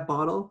take that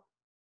bottle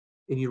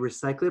and you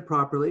recycle it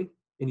properly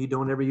and you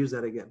don't ever use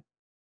that again.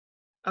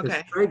 Because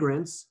Okay.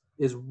 fragrance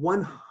is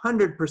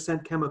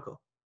 100%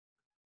 chemical.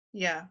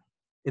 Yeah.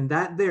 And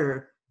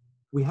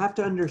we have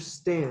to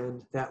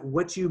understand that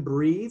what you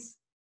breathe,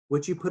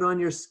 what you put on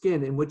your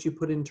skin, and what you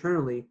put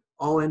internally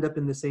all end up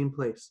in the same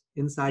place,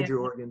 inside Yeah. your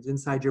organs,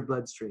 inside your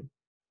bloodstream.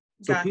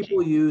 So Got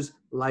people you. use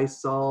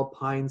Lysol,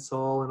 Pine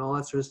Sol, and all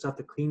that sort of stuff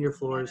to clean your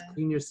floors, Yeah.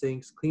 clean your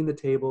sinks, clean the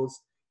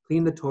tables,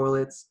 clean the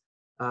toilets,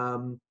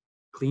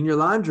 clean your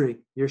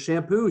laundry, your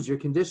shampoos, your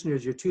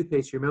conditioners, your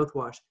toothpaste, your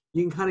mouthwash.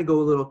 You can kind of go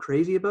a little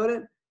crazy about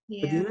it.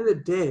 But at the Yeah. end of the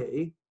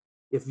day,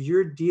 if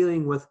you're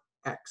dealing with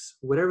X,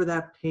 whatever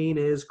that pain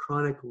is,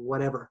 chronic,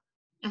 whatever,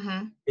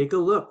 Mm-hmm. take a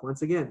look.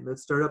 Once again,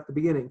 let's start up the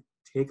beginning.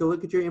 Take a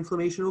look at your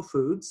inflammational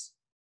foods,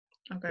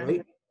 Okay.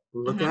 right?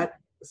 Look Mm-hmm.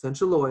 at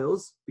essential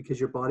oils because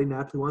your body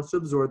naturally wants to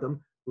absorb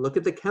them. Look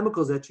at the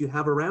chemicals that you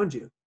have around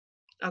you,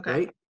 Okay.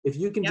 right? If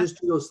you can Yeah. just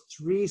do those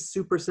 3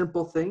 super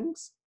simple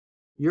things,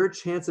 your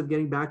chance of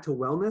getting back to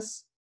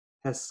wellness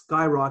has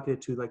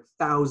skyrocketed to like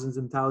thousands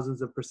and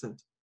thousands of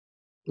percent.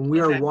 And we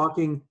are Okay.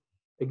 walking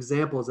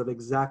examples of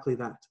exactly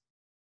that,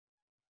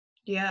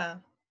 Yeah.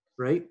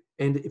 right?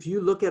 And if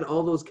you look at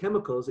all those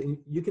chemicals, and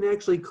you can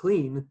actually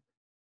clean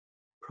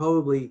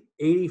probably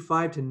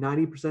 85 to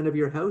 90% of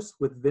your house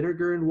with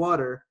vinegar and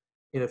water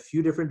and a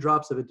few different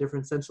drops of a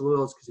different essential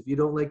oils. Because if you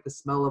don't like the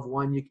smell of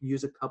one, you can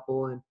use a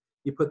couple and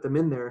you put them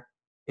in there.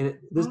 And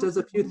this does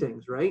a few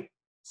things, right?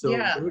 So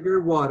Yeah.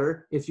 vinegar,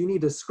 water. If you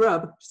need to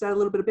scrub, just add a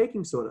little bit of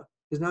baking soda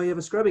because now you have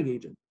a scrubbing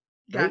agent,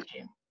 right? Got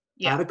you.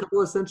 Yeah. Add a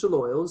couple essential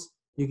oils.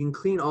 You can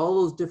clean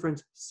all those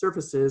different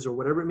surfaces or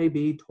whatever it may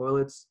be,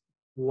 toilets,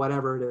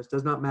 whatever it is.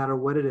 Does not matter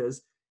what it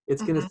is.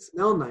 It's going Mm-hmm. to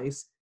smell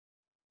nice.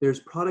 there's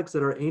products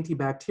that are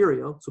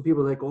antibacterial. So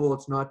people are like, oh,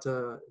 it's not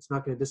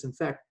going to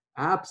disinfect.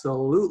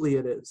 Absolutely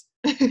it is.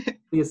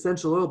 The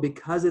essential oil,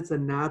 because it's a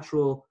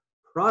natural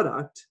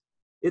product,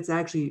 it's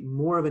actually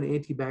more of an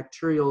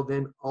antibacterial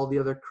than all the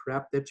other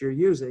crap that you're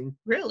using.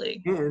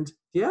 Really? And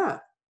yeah,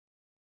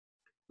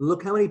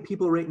 look how many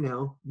people right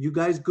now, you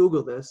guys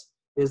Google this,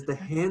 is the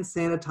hand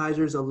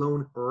sanitizers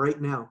alone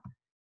right now.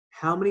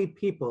 How many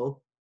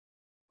people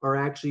are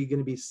actually going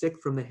to be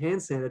sick from the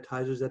hand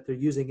sanitizers that they're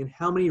using, and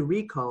how many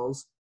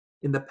recalls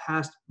in the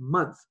past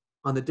month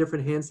on the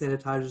different hand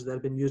sanitizers that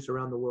have been used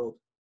around the world?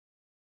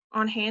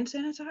 On hand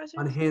sanitizers?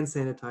 On hand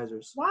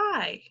sanitizers.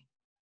 Why?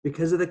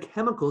 Because of the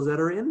chemicals that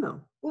are in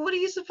them. Well, what are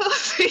you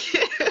supposed to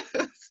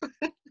use?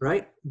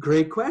 Right?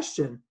 Great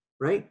question,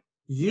 right?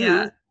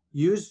 You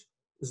use,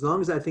 as long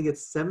as I think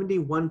it's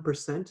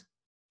 71%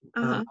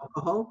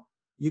 alcohol,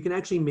 you can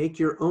actually make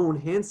your own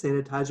hand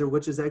sanitizer,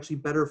 which is actually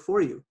better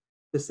for you.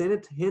 The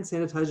hand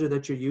sanitizer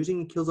that you're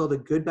using, it kills all the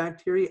good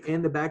bacteria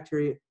and the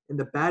bacteria and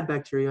the bad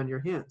bacteria on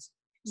your hands.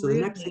 So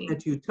the next thing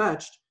that you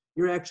touched,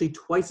 you're actually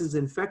twice as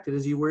infected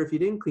as you were if you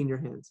didn't clean your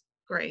hands.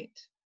 Great.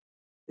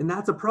 And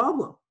that's a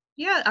problem.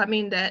 Yeah, I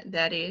mean,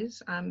 that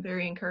is. I'm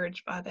very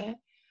encouraged by that.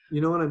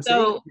 You know what I'm saying?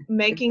 So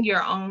making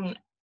your own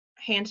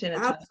hand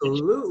sanitizer.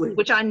 Absolutely.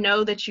 Which I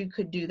know that you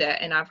could do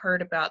that. And I've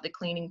heard about the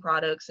cleaning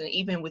products, and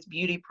even with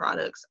beauty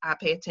products, I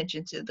pay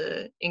attention to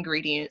the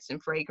ingredients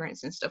and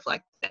fragrance and stuff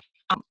like that.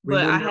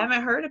 But I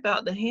haven't heard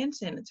about the hand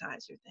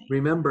sanitizer thing.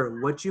 Remember,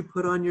 what you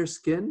put on your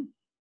skin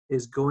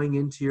is going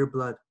into your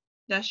blood.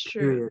 That's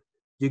true. Period.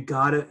 You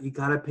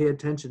gotta pay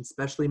attention,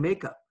 especially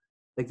makeup.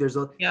 Like there's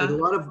a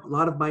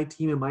lot of my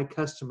team and my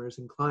customers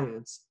and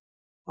clients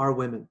are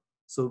women.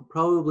 So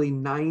probably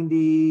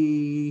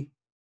 92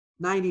 to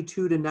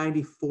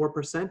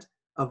 94%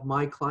 of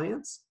my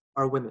clients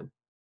are women.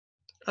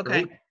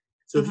 Okay. Right?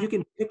 So if you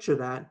can picture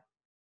that,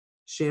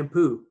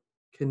 shampoo,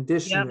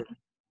 conditioner,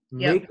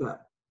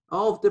 makeup,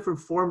 all different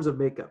forms of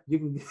makeup. You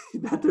can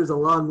that there's a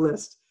long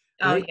list.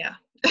 Right? Oh yeah.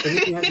 And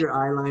then you have your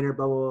eyeliner,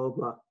 blah, blah, blah,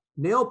 blah.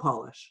 Nail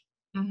polish,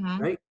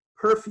 right?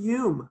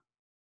 Perfume.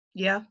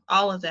 Yeah,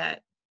 all of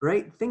that.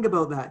 Right? Think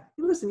about that.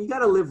 Listen, you got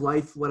to live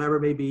life, whatever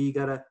it may be. You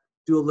got to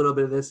do a little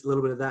bit of this, a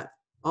little bit of that.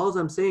 All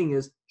I'm saying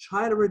is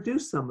try to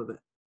reduce some of it,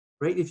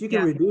 right? If you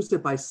can reduce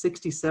it by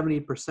 60,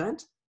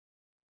 70%,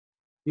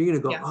 you're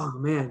going to go, oh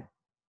man,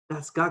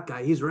 that Scott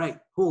guy, he's right.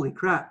 Holy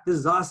crap, this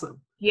is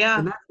awesome.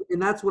 Yeah.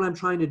 And that's what I'm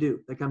trying to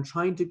do. Like I'm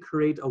trying to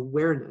create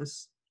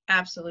awareness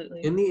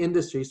absolutely in the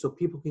industry so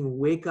people can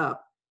wake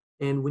up.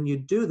 And when you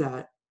do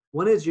that,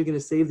 one is you're going to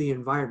save the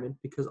environment,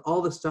 because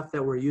all the stuff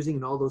that we're using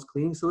in all those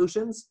cleaning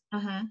solutions,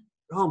 they're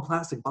all in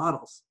plastic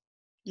bottles.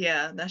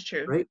 Yeah, that's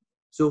true. Right?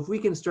 So if we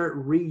can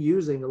start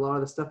reusing a lot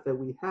of the stuff that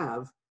we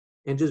have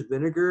and just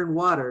vinegar and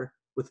water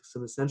with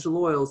some essential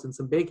oils and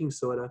some baking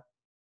soda,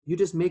 you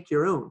just make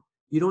your own.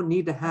 You don't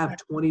need to have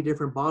 20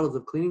 different bottles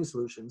of cleaning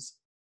solutions,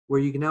 where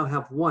you can now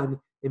have one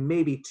and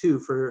maybe two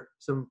for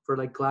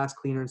like glass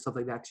cleaner and stuff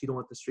like that, because you don't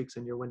want the streaks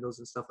on your windows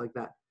and stuff like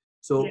that.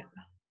 So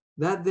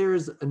that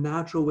there's a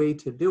natural way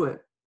to do it.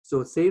 So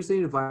it saves the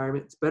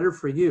environment. It's better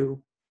for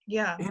you.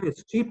 Yeah. And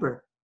it's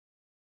cheaper.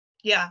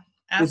 Yeah,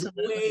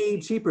 absolutely. It's way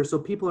cheaper. So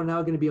people are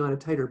now going to be on a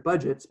tighter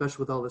budget,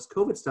 especially with all this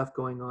COVID stuff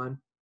going on.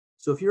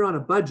 So if you're on a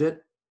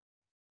budget,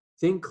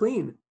 think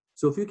clean.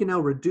 So if you can now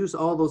reduce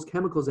all those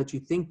chemicals that you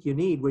think you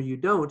need where you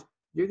don't,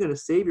 you're going to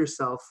save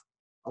yourself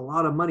a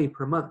lot of money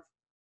per month,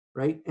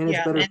 right? And it's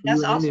better for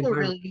you and the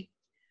environment.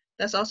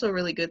 That's also a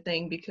really good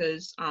thing,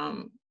 because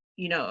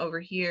over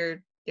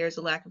here there's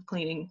a lack of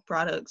cleaning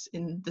products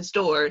in the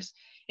stores,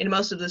 in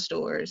most of the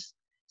stores.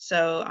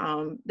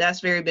 So that's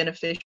very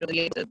beneficial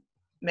to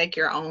make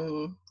your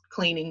own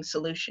cleaning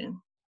solution.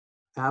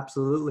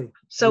 Absolutely.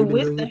 So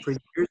we've been doing it for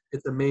years.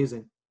 It's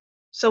amazing.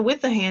 So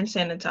with the hand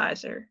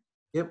sanitizer,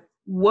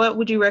 what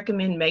would you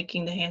recommend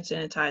making the hand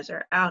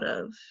sanitizer out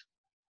of?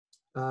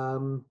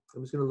 I'm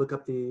just going to look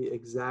up the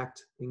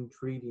exact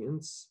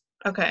ingredients.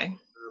 Okay.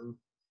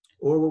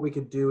 Or what we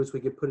could do is we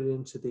could put it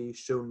into the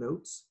show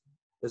notes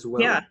as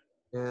well. Yeah.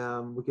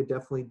 We could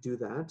definitely do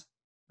that.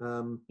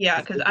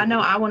 Because I know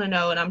I want to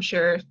know, and I'm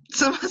sure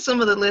some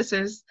of the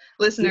listeners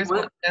want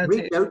to know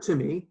reach out to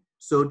me.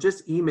 So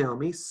just email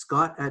me,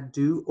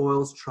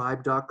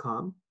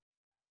 scott@doOilsTribe.com,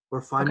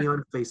 or find me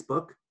on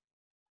Facebook.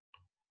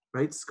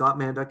 Right, Scott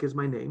Manduck is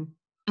my name.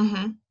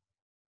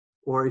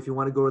 Or if you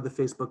want to go to the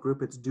Facebook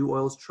group, it's Do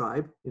Oils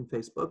Tribe in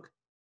Facebook.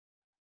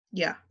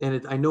 Yeah.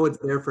 And I know it's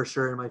there for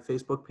sure in my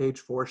Facebook page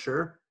for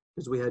sure,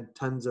 because we had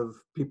tons of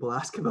people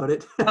ask about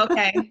it.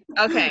 Okay.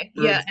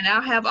 Yeah, and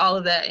I'll have all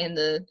of that in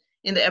the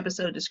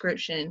episode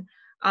description.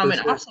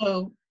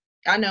 Also,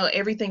 I know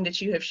everything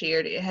that you have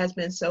shared, it has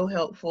been so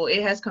helpful.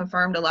 It has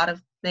confirmed a lot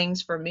of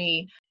things for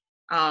me.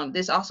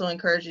 This also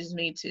encourages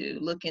me to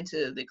look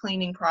into the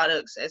cleaning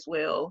products as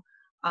well.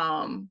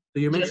 So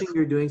you're mentioning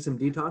you're doing some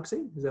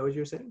detoxing? Is that what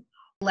you're saying?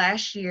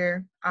 Last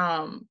year,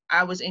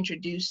 I was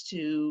introduced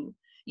to,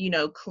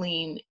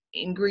 clean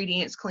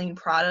ingredients, clean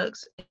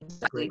products.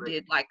 Exactly.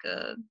 Did like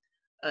a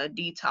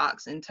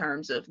detox in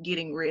terms of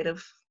getting rid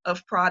of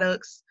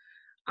products.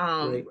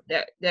 Right.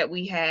 that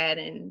we had,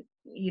 and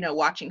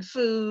watching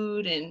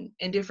food and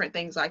different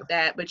things like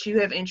that. But you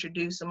have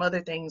introduced some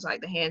other things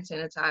like the hand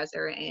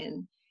sanitizer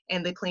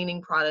and the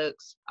cleaning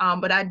products.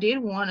 But I did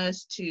want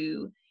us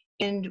to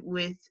end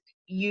with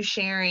you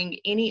sharing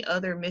any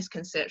other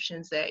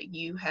misconceptions that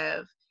you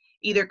have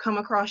either come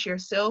across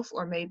yourself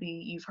or maybe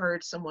you've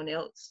heard someone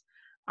else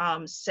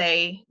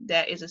say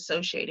that is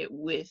associated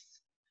with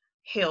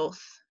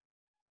health.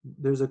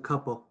 There's a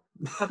couple.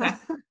 Okay.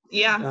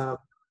 Yeah. uh,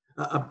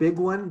 a big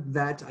one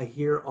that I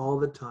hear all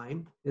the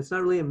time. It's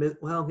not really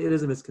well, it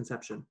is a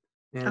misconception,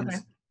 and Okay.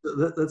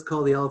 let's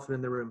call the elephant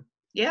in the room.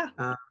 Yeah.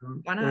 Why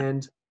not?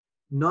 And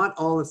not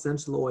all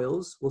essential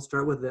oils. We'll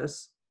start with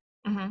this.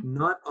 Mm-hmm.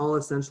 Not all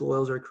essential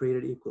oils are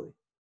created equally.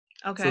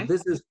 So Okay.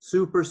 this is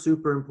super,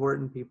 super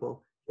important,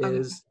 people, Okay.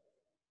 is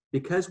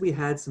because we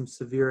had some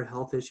severe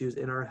health issues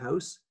in our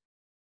house,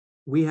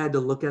 we had to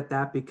look at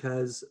that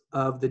because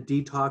of the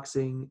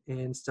detoxing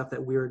and stuff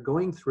that we were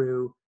going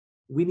through.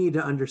 We need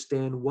to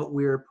understand what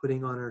we were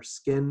putting on our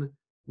skin,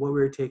 what we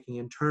were taking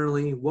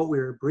internally, what we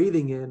were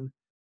breathing in.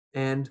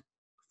 And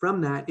from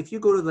that, if you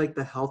go to like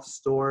the health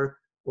store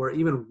or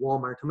even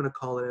Walmart, I'm going to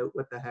call it out,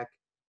 what the heck,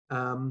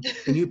 and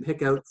you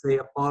pick out, say,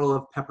 a bottle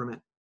of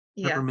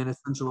Yeah. peppermint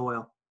essential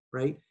oil,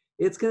 right?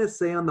 It's going to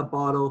say on the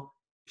bottle,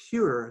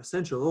 pure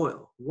essential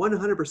oil,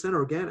 100%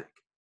 organic,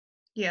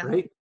 Yeah.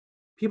 right?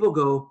 People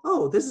go,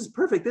 oh, this is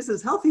perfect. This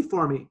is healthy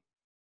for me.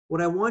 What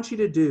I want you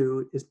to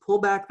do is pull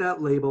back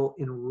that label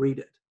and read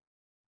it.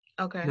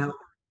 Okay. Now,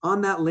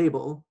 on that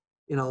label,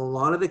 in a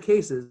lot of the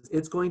cases,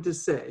 it's going to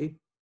say,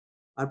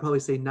 I'd probably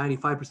say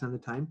 95% of the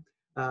time,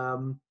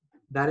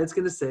 that it's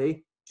going to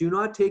say, do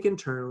not take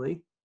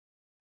internally,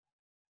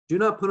 do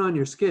not put on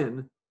your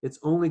skin. It's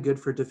only good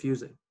for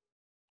diffusing.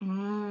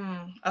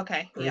 Okay.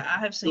 Okay? Yeah, I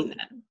have seen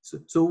So,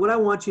 that. so what I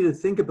want you to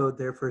think about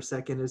there for a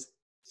second is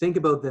think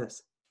about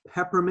this.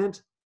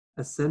 Peppermint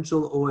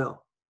essential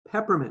oil.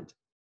 Peppermint.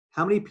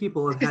 How many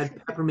people have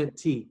had peppermint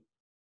tea?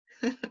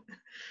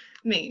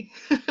 Me.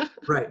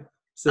 Right.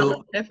 I love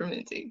So,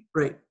 peppermint tea.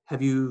 right.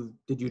 Did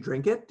you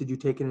drink it? Did you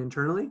take it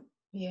internally?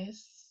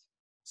 Yes.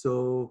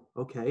 So,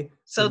 okay.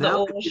 So So the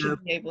now if oil you have,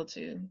 should be able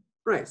to.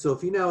 right. So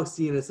if you now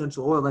see an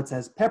essential oil that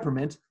says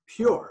peppermint,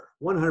 pure,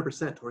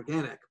 100%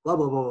 organic, blah,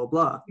 blah, blah, blah,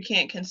 blah, You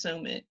can't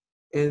consume it.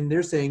 and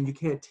they're saying you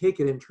can't take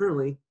it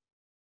internally,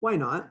 why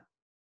not?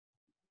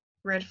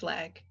 Red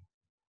flag.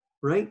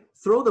 Right?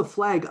 Throw the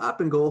flag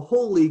up and go,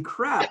 holy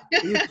crap,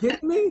 are you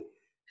kidding me?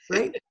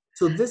 Right?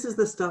 So this is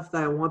the stuff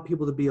that I want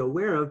people to be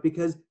aware of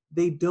because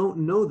they don't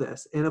know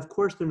this. And of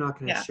course, they're not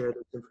going to Yeah. share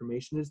this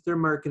information. It's their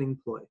marketing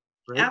ploy,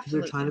 right? Because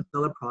they're trying Absolutely. to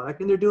sell a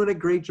product and they're doing a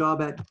great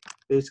job at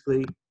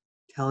basically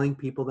telling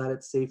people that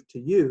it's safe to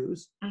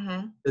use.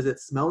 Mm-hmm. Does it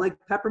smell like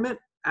peppermint?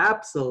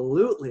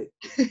 Absolutely.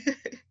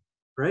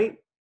 Right? But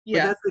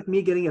Yeah. that's like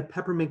me getting a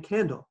peppermint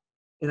candle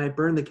and I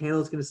burn the candle,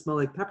 it's going to smell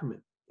like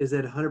peppermint. Is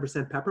it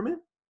 100% peppermint?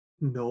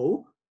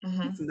 No.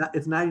 Mm-hmm.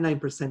 It's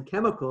 99%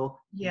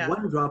 chemical, Yeah.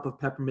 one drop of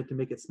peppermint to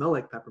make it smell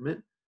like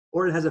peppermint,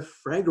 or it has a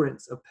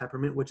fragrance of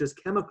peppermint, which is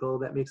chemical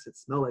that makes it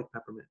smell like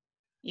peppermint,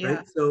 Yeah.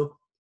 right? So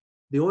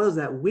the oils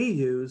that we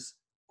use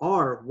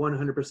are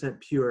 100%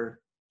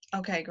 pure,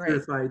 Okay, great.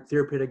 certified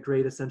therapeutic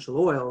grade essential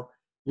oil,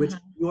 which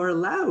Mhm. you are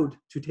allowed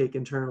to take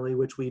internally,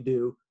 which we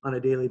do on a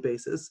daily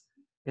basis.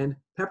 And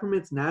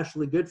peppermint's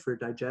naturally good for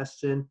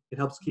digestion. It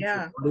helps keep your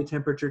Yeah. body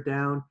temperature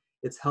down.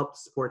 It's helped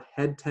support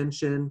head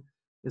tension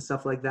and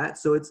stuff like that.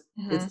 So Mhm.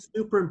 it's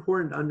super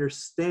important to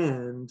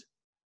understand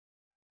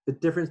the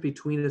difference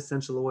between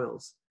essential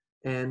oils.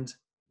 And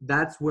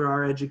that's where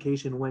our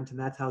education went, and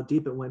that's how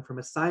deep it went from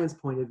a science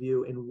point of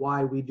view and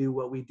why we do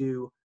what we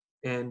do.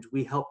 And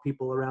we help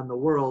people around the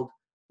world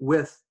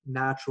with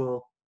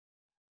natural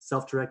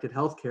self-directed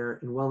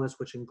healthcare and wellness,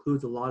 which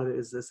includes a lot of it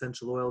is the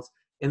essential oils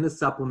and the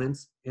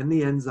supplements and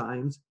the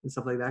enzymes and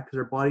stuff like that, because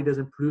our body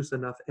doesn't produce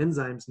enough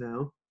enzymes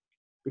now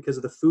because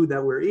of the food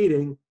that we're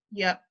eating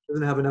Yep.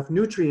 doesn't have enough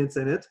nutrients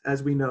in it,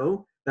 as we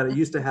know, that it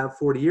used to have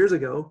 40 years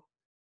ago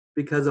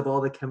because of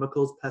all the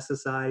chemicals,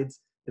 pesticides,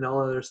 and all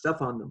other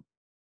stuff on them,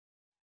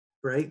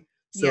 right?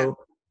 Yeah. So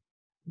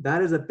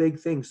that is a big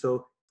thing.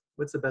 So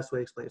what's the best way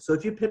to explain it? So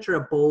if you picture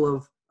a bowl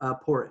of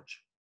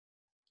porridge,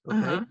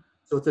 okay? Uh-huh.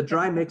 So it's a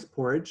dry mixed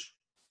porridge,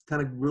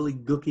 kind of really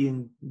gooky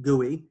and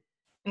gooey.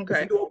 If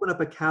Okay. you open up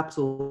a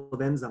capsule of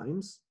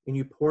enzymes and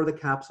you pour the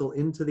capsule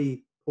into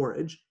the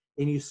porridge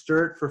and you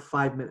stir it for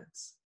 5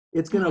 minutes,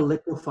 it's going to Mhm.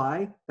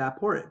 liquefy that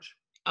porridge.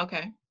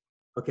 Okay.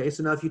 Okay,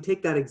 so now if you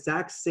take that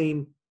exact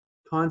same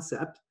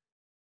concept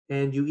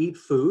and you eat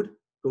food,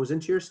 goes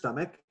into your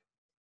stomach,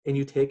 and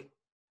you take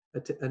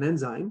an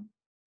enzyme,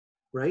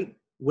 right?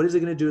 What is it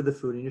going to do to the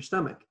food in your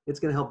stomach? It's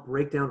going to help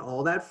break down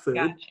all that food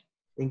Gotcha.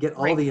 and get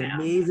all Break the down.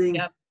 amazing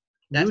Yep.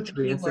 That's the key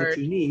nutrients that word.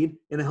 you need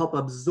and help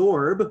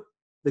absorb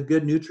the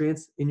good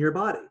nutrients in your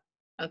body,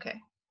 Okay.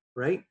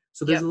 right?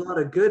 So there's Yep. a lot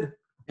of good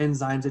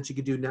enzymes that you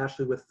could do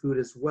naturally with food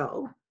as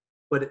well,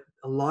 but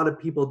a lot of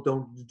people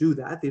don't do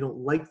that. They don't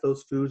like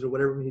those foods or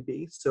whatever it may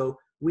be. So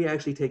we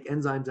actually take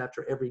enzymes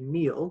after every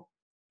meal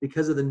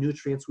because of the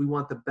nutrients. We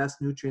want the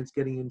best nutrients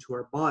getting into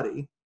our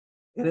body.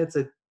 and it's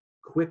a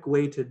quick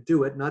way to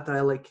do it. Not that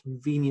I like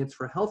convenience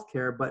for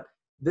healthcare, but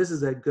this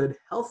is a good,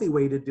 healthy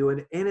way to do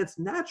it, and it's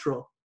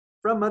natural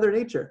from Mother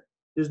Nature.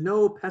 There's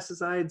no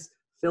pesticides,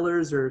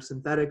 fillers, or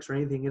synthetics or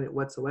anything in it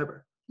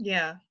whatsoever.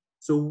 Yeah.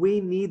 So we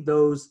need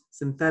those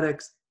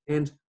synthetics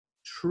and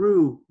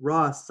true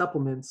raw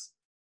supplements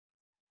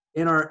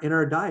in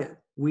our diet.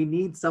 We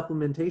need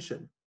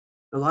supplementation.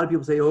 A lot of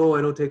people say, oh,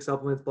 I don't take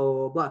supplements, blah,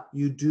 blah, blah.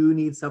 You do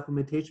need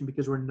supplementation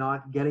because we're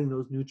not getting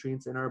those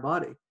nutrients in our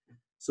body.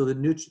 So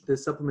the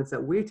supplements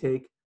that we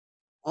take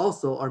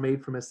also are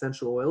made from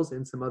essential oils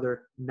and some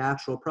other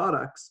natural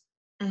products.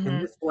 Mm-hmm.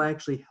 And this will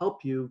actually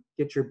help you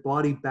get your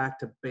body back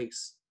to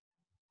base,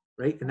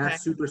 right? And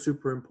that's super,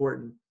 super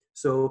important.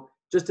 So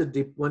just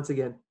to once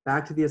again,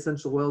 back to the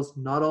essential oils,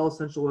 not all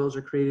essential oils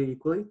are created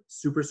equally.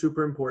 Super,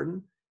 super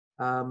important.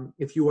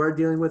 If you are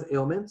dealing with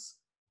ailments,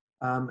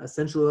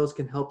 essential oils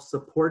can help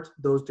support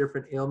those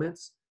different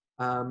ailments.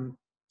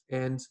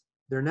 And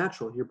they're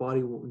natural. Your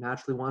body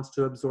naturally wants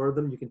to absorb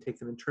them. You can take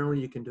them internally.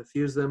 You can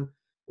diffuse them.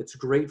 It's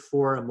great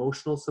for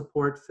emotional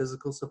support,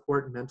 physical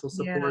support, mental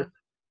support,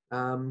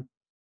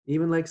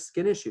 even like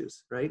skin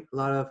issues, right? A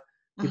lot of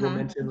people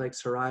mention like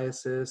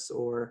psoriasis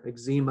or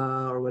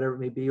eczema or whatever it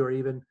may be, or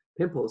even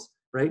pimples,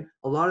 right?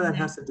 A lot of that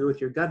has to do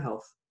with your gut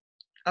health.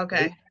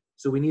 Okay. Right?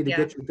 So we need to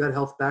get your gut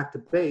health back to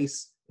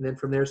base, and then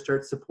from there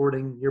start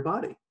supporting your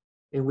body.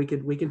 And we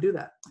can do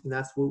that. And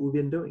that's what we've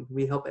been doing.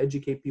 We help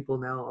educate people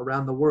now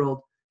around the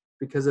world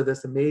because of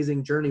this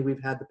amazing journey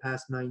we've had the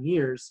past 9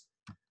 years.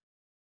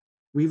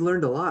 We've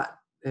learned a lot.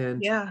 And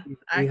we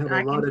have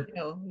a lot of,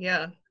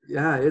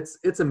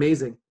 it's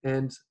amazing.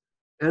 And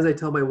as I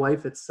tell my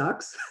wife, it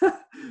sucks,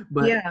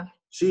 but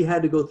she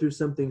had to go through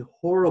something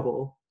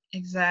horrible.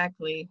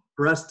 Exactly.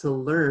 For us to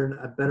learn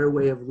a better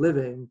way of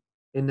living.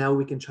 And now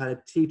we can try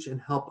to teach and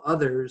help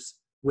others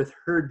with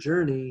her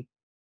journey,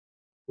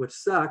 which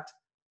sucked.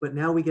 But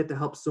now we get to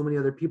help so many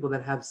other people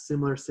that have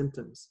similar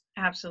symptoms.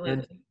 Absolutely.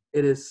 And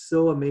it is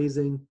so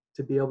amazing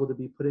to be able to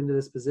be put into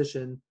this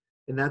position.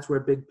 And that's where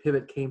a big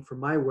pivot came from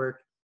my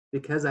work,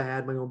 because I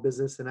had my own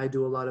business and I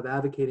do a lot of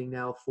advocating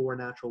now for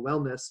natural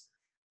wellness.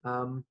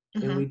 And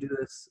we do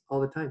this all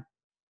the time.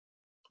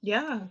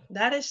 Yeah,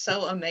 that is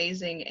so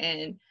amazing.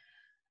 And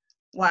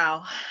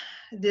wow,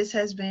 this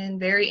has been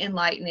very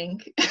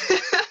enlightening.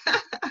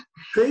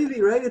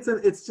 Crazy, right? It's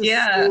just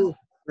so,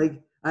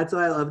 like, that's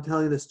why I love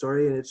telling the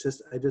story. And it's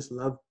just, I just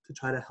love to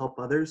try to help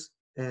others.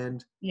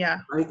 And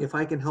if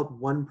I can help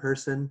one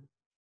person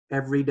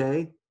every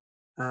day,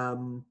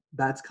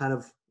 that's kind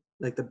of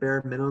like the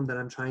bare minimum that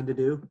I'm trying to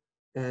do.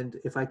 And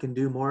if I can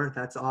do more,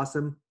 that's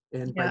awesome.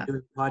 And by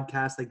doing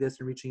podcasts like this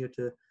and reaching out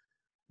to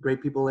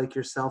great people like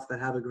yourself that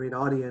have a great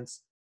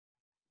audience,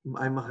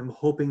 I'm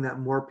hoping that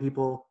more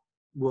people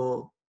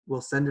will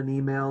send an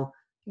email,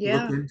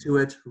 look into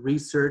it,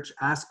 research,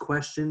 ask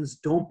questions.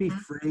 Don't be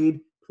afraid.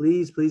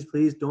 Please, please,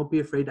 please don't be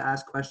afraid to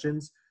ask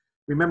questions.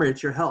 Remember,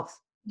 it's your health.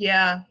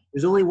 Yeah.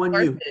 There's only one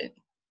you,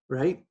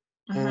 right?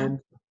 And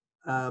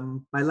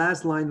my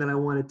last line that I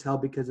want to tell,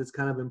 because it's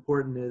kind of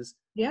important, is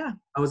I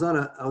was on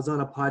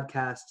a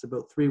podcast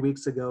about 3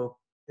 weeks ago,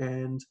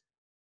 and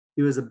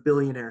he was a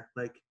billionaire,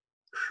 like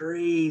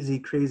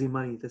crazy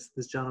money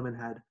this gentleman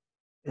had.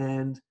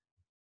 And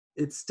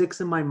it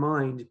sticks in my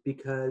mind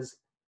because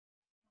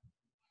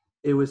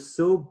it was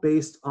so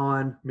based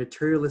on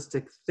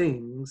materialistic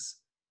things,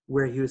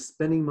 where he was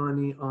spending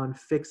money on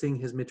fixing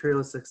his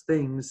materialistic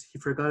things. He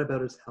forgot about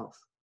his health.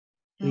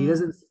 And he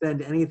doesn't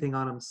spend anything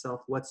on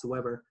himself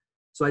whatsoever.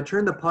 So I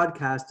turned the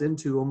podcast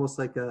into almost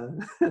like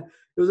it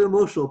was an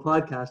emotional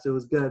podcast. It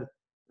was good.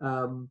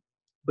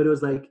 But it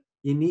was like,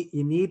 you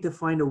need to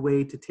find a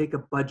way to take a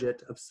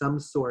budget of some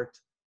sort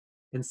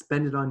and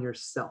spend it on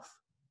yourself.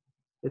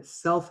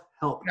 It's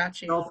self-help,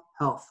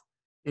 self-health.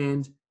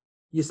 And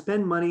you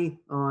spend money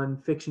on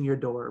fixing your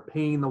door,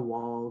 painting the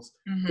walls,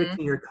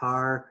 fixing your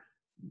car,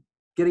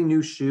 getting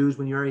new shoes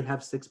when you already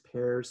have 6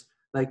 pairs.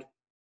 Like,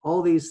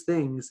 all these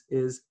things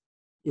is,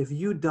 if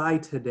you die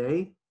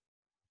today,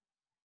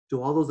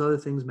 do all those other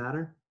things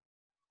matter?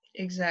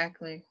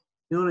 Exactly.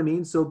 You know what I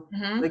mean? So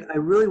like, I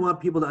really want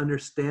people to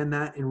understand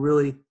that and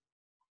really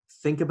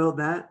think about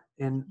that,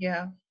 and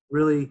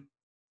really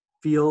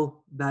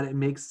feel that it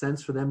makes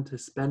sense for them to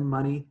spend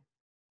money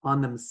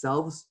on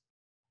themselves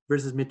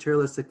versus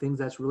materialistic things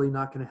that's really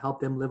not going to help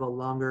them live a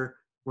longer,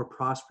 more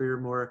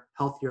prosperous, more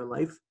healthier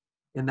life.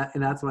 And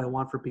that's what I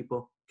want for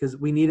people, because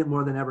we need it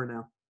more than ever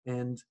now.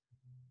 And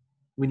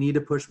we need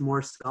to push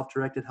more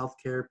self-directed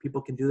healthcare.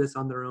 People can do this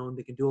on their own.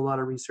 They can do a lot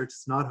of research.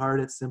 It's not hard.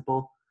 It's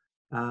simple.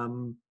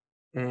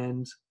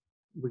 And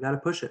we got to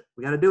push it.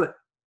 We got to do it.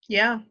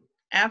 Yeah,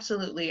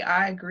 absolutely.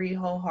 I agree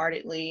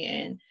wholeheartedly.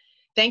 And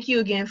thank you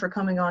again for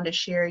coming on to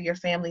share your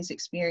family's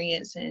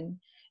experience and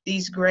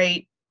these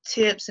great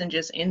tips and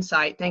just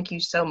insight. Thank you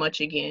so much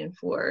again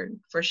for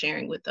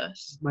sharing with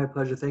us. My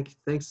pleasure. Thanks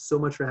so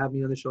much for having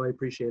me on the show. I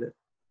appreciate it.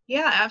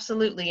 Yeah,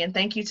 absolutely. And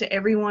thank you to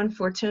everyone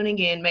for tuning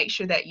in. Make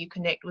sure that you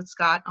connect with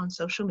Scott on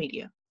social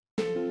media.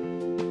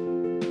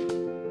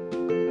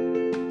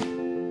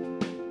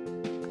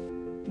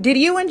 Did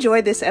you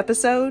enjoy this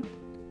episode?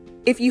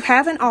 If you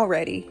haven't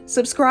already,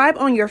 subscribe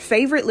on your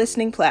favorite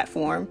listening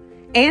platform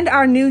and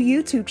our new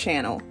YouTube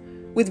channel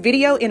with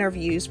video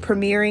interviews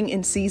premiering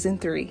in Season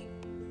 3.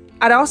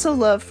 I'd also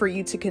love for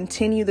you to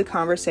continue the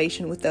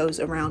conversation with those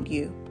around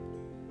you.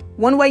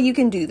 One way you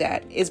can do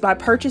that is by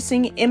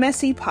purchasing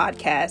MSE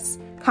Podcast's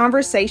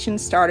Conversation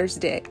Starters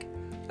Deck,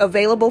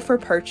 available for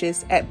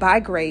purchase at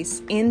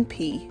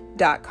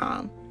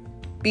bygracenp.com.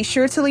 Be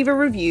sure to leave a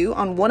review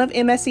on one of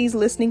MSE's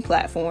listening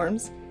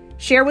platforms,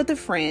 share with a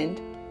friend,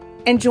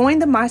 and join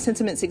the My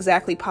Sentiments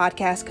Exactly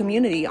podcast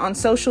community on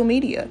social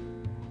media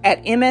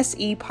at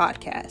MSE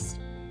Podcast.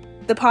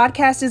 The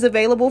podcast is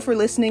available for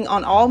listening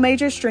on all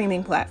major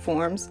streaming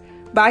platforms,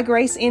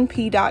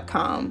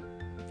 bygracenp.com,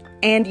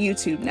 and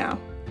YouTube now.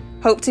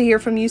 Hope to hear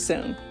from you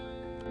soon.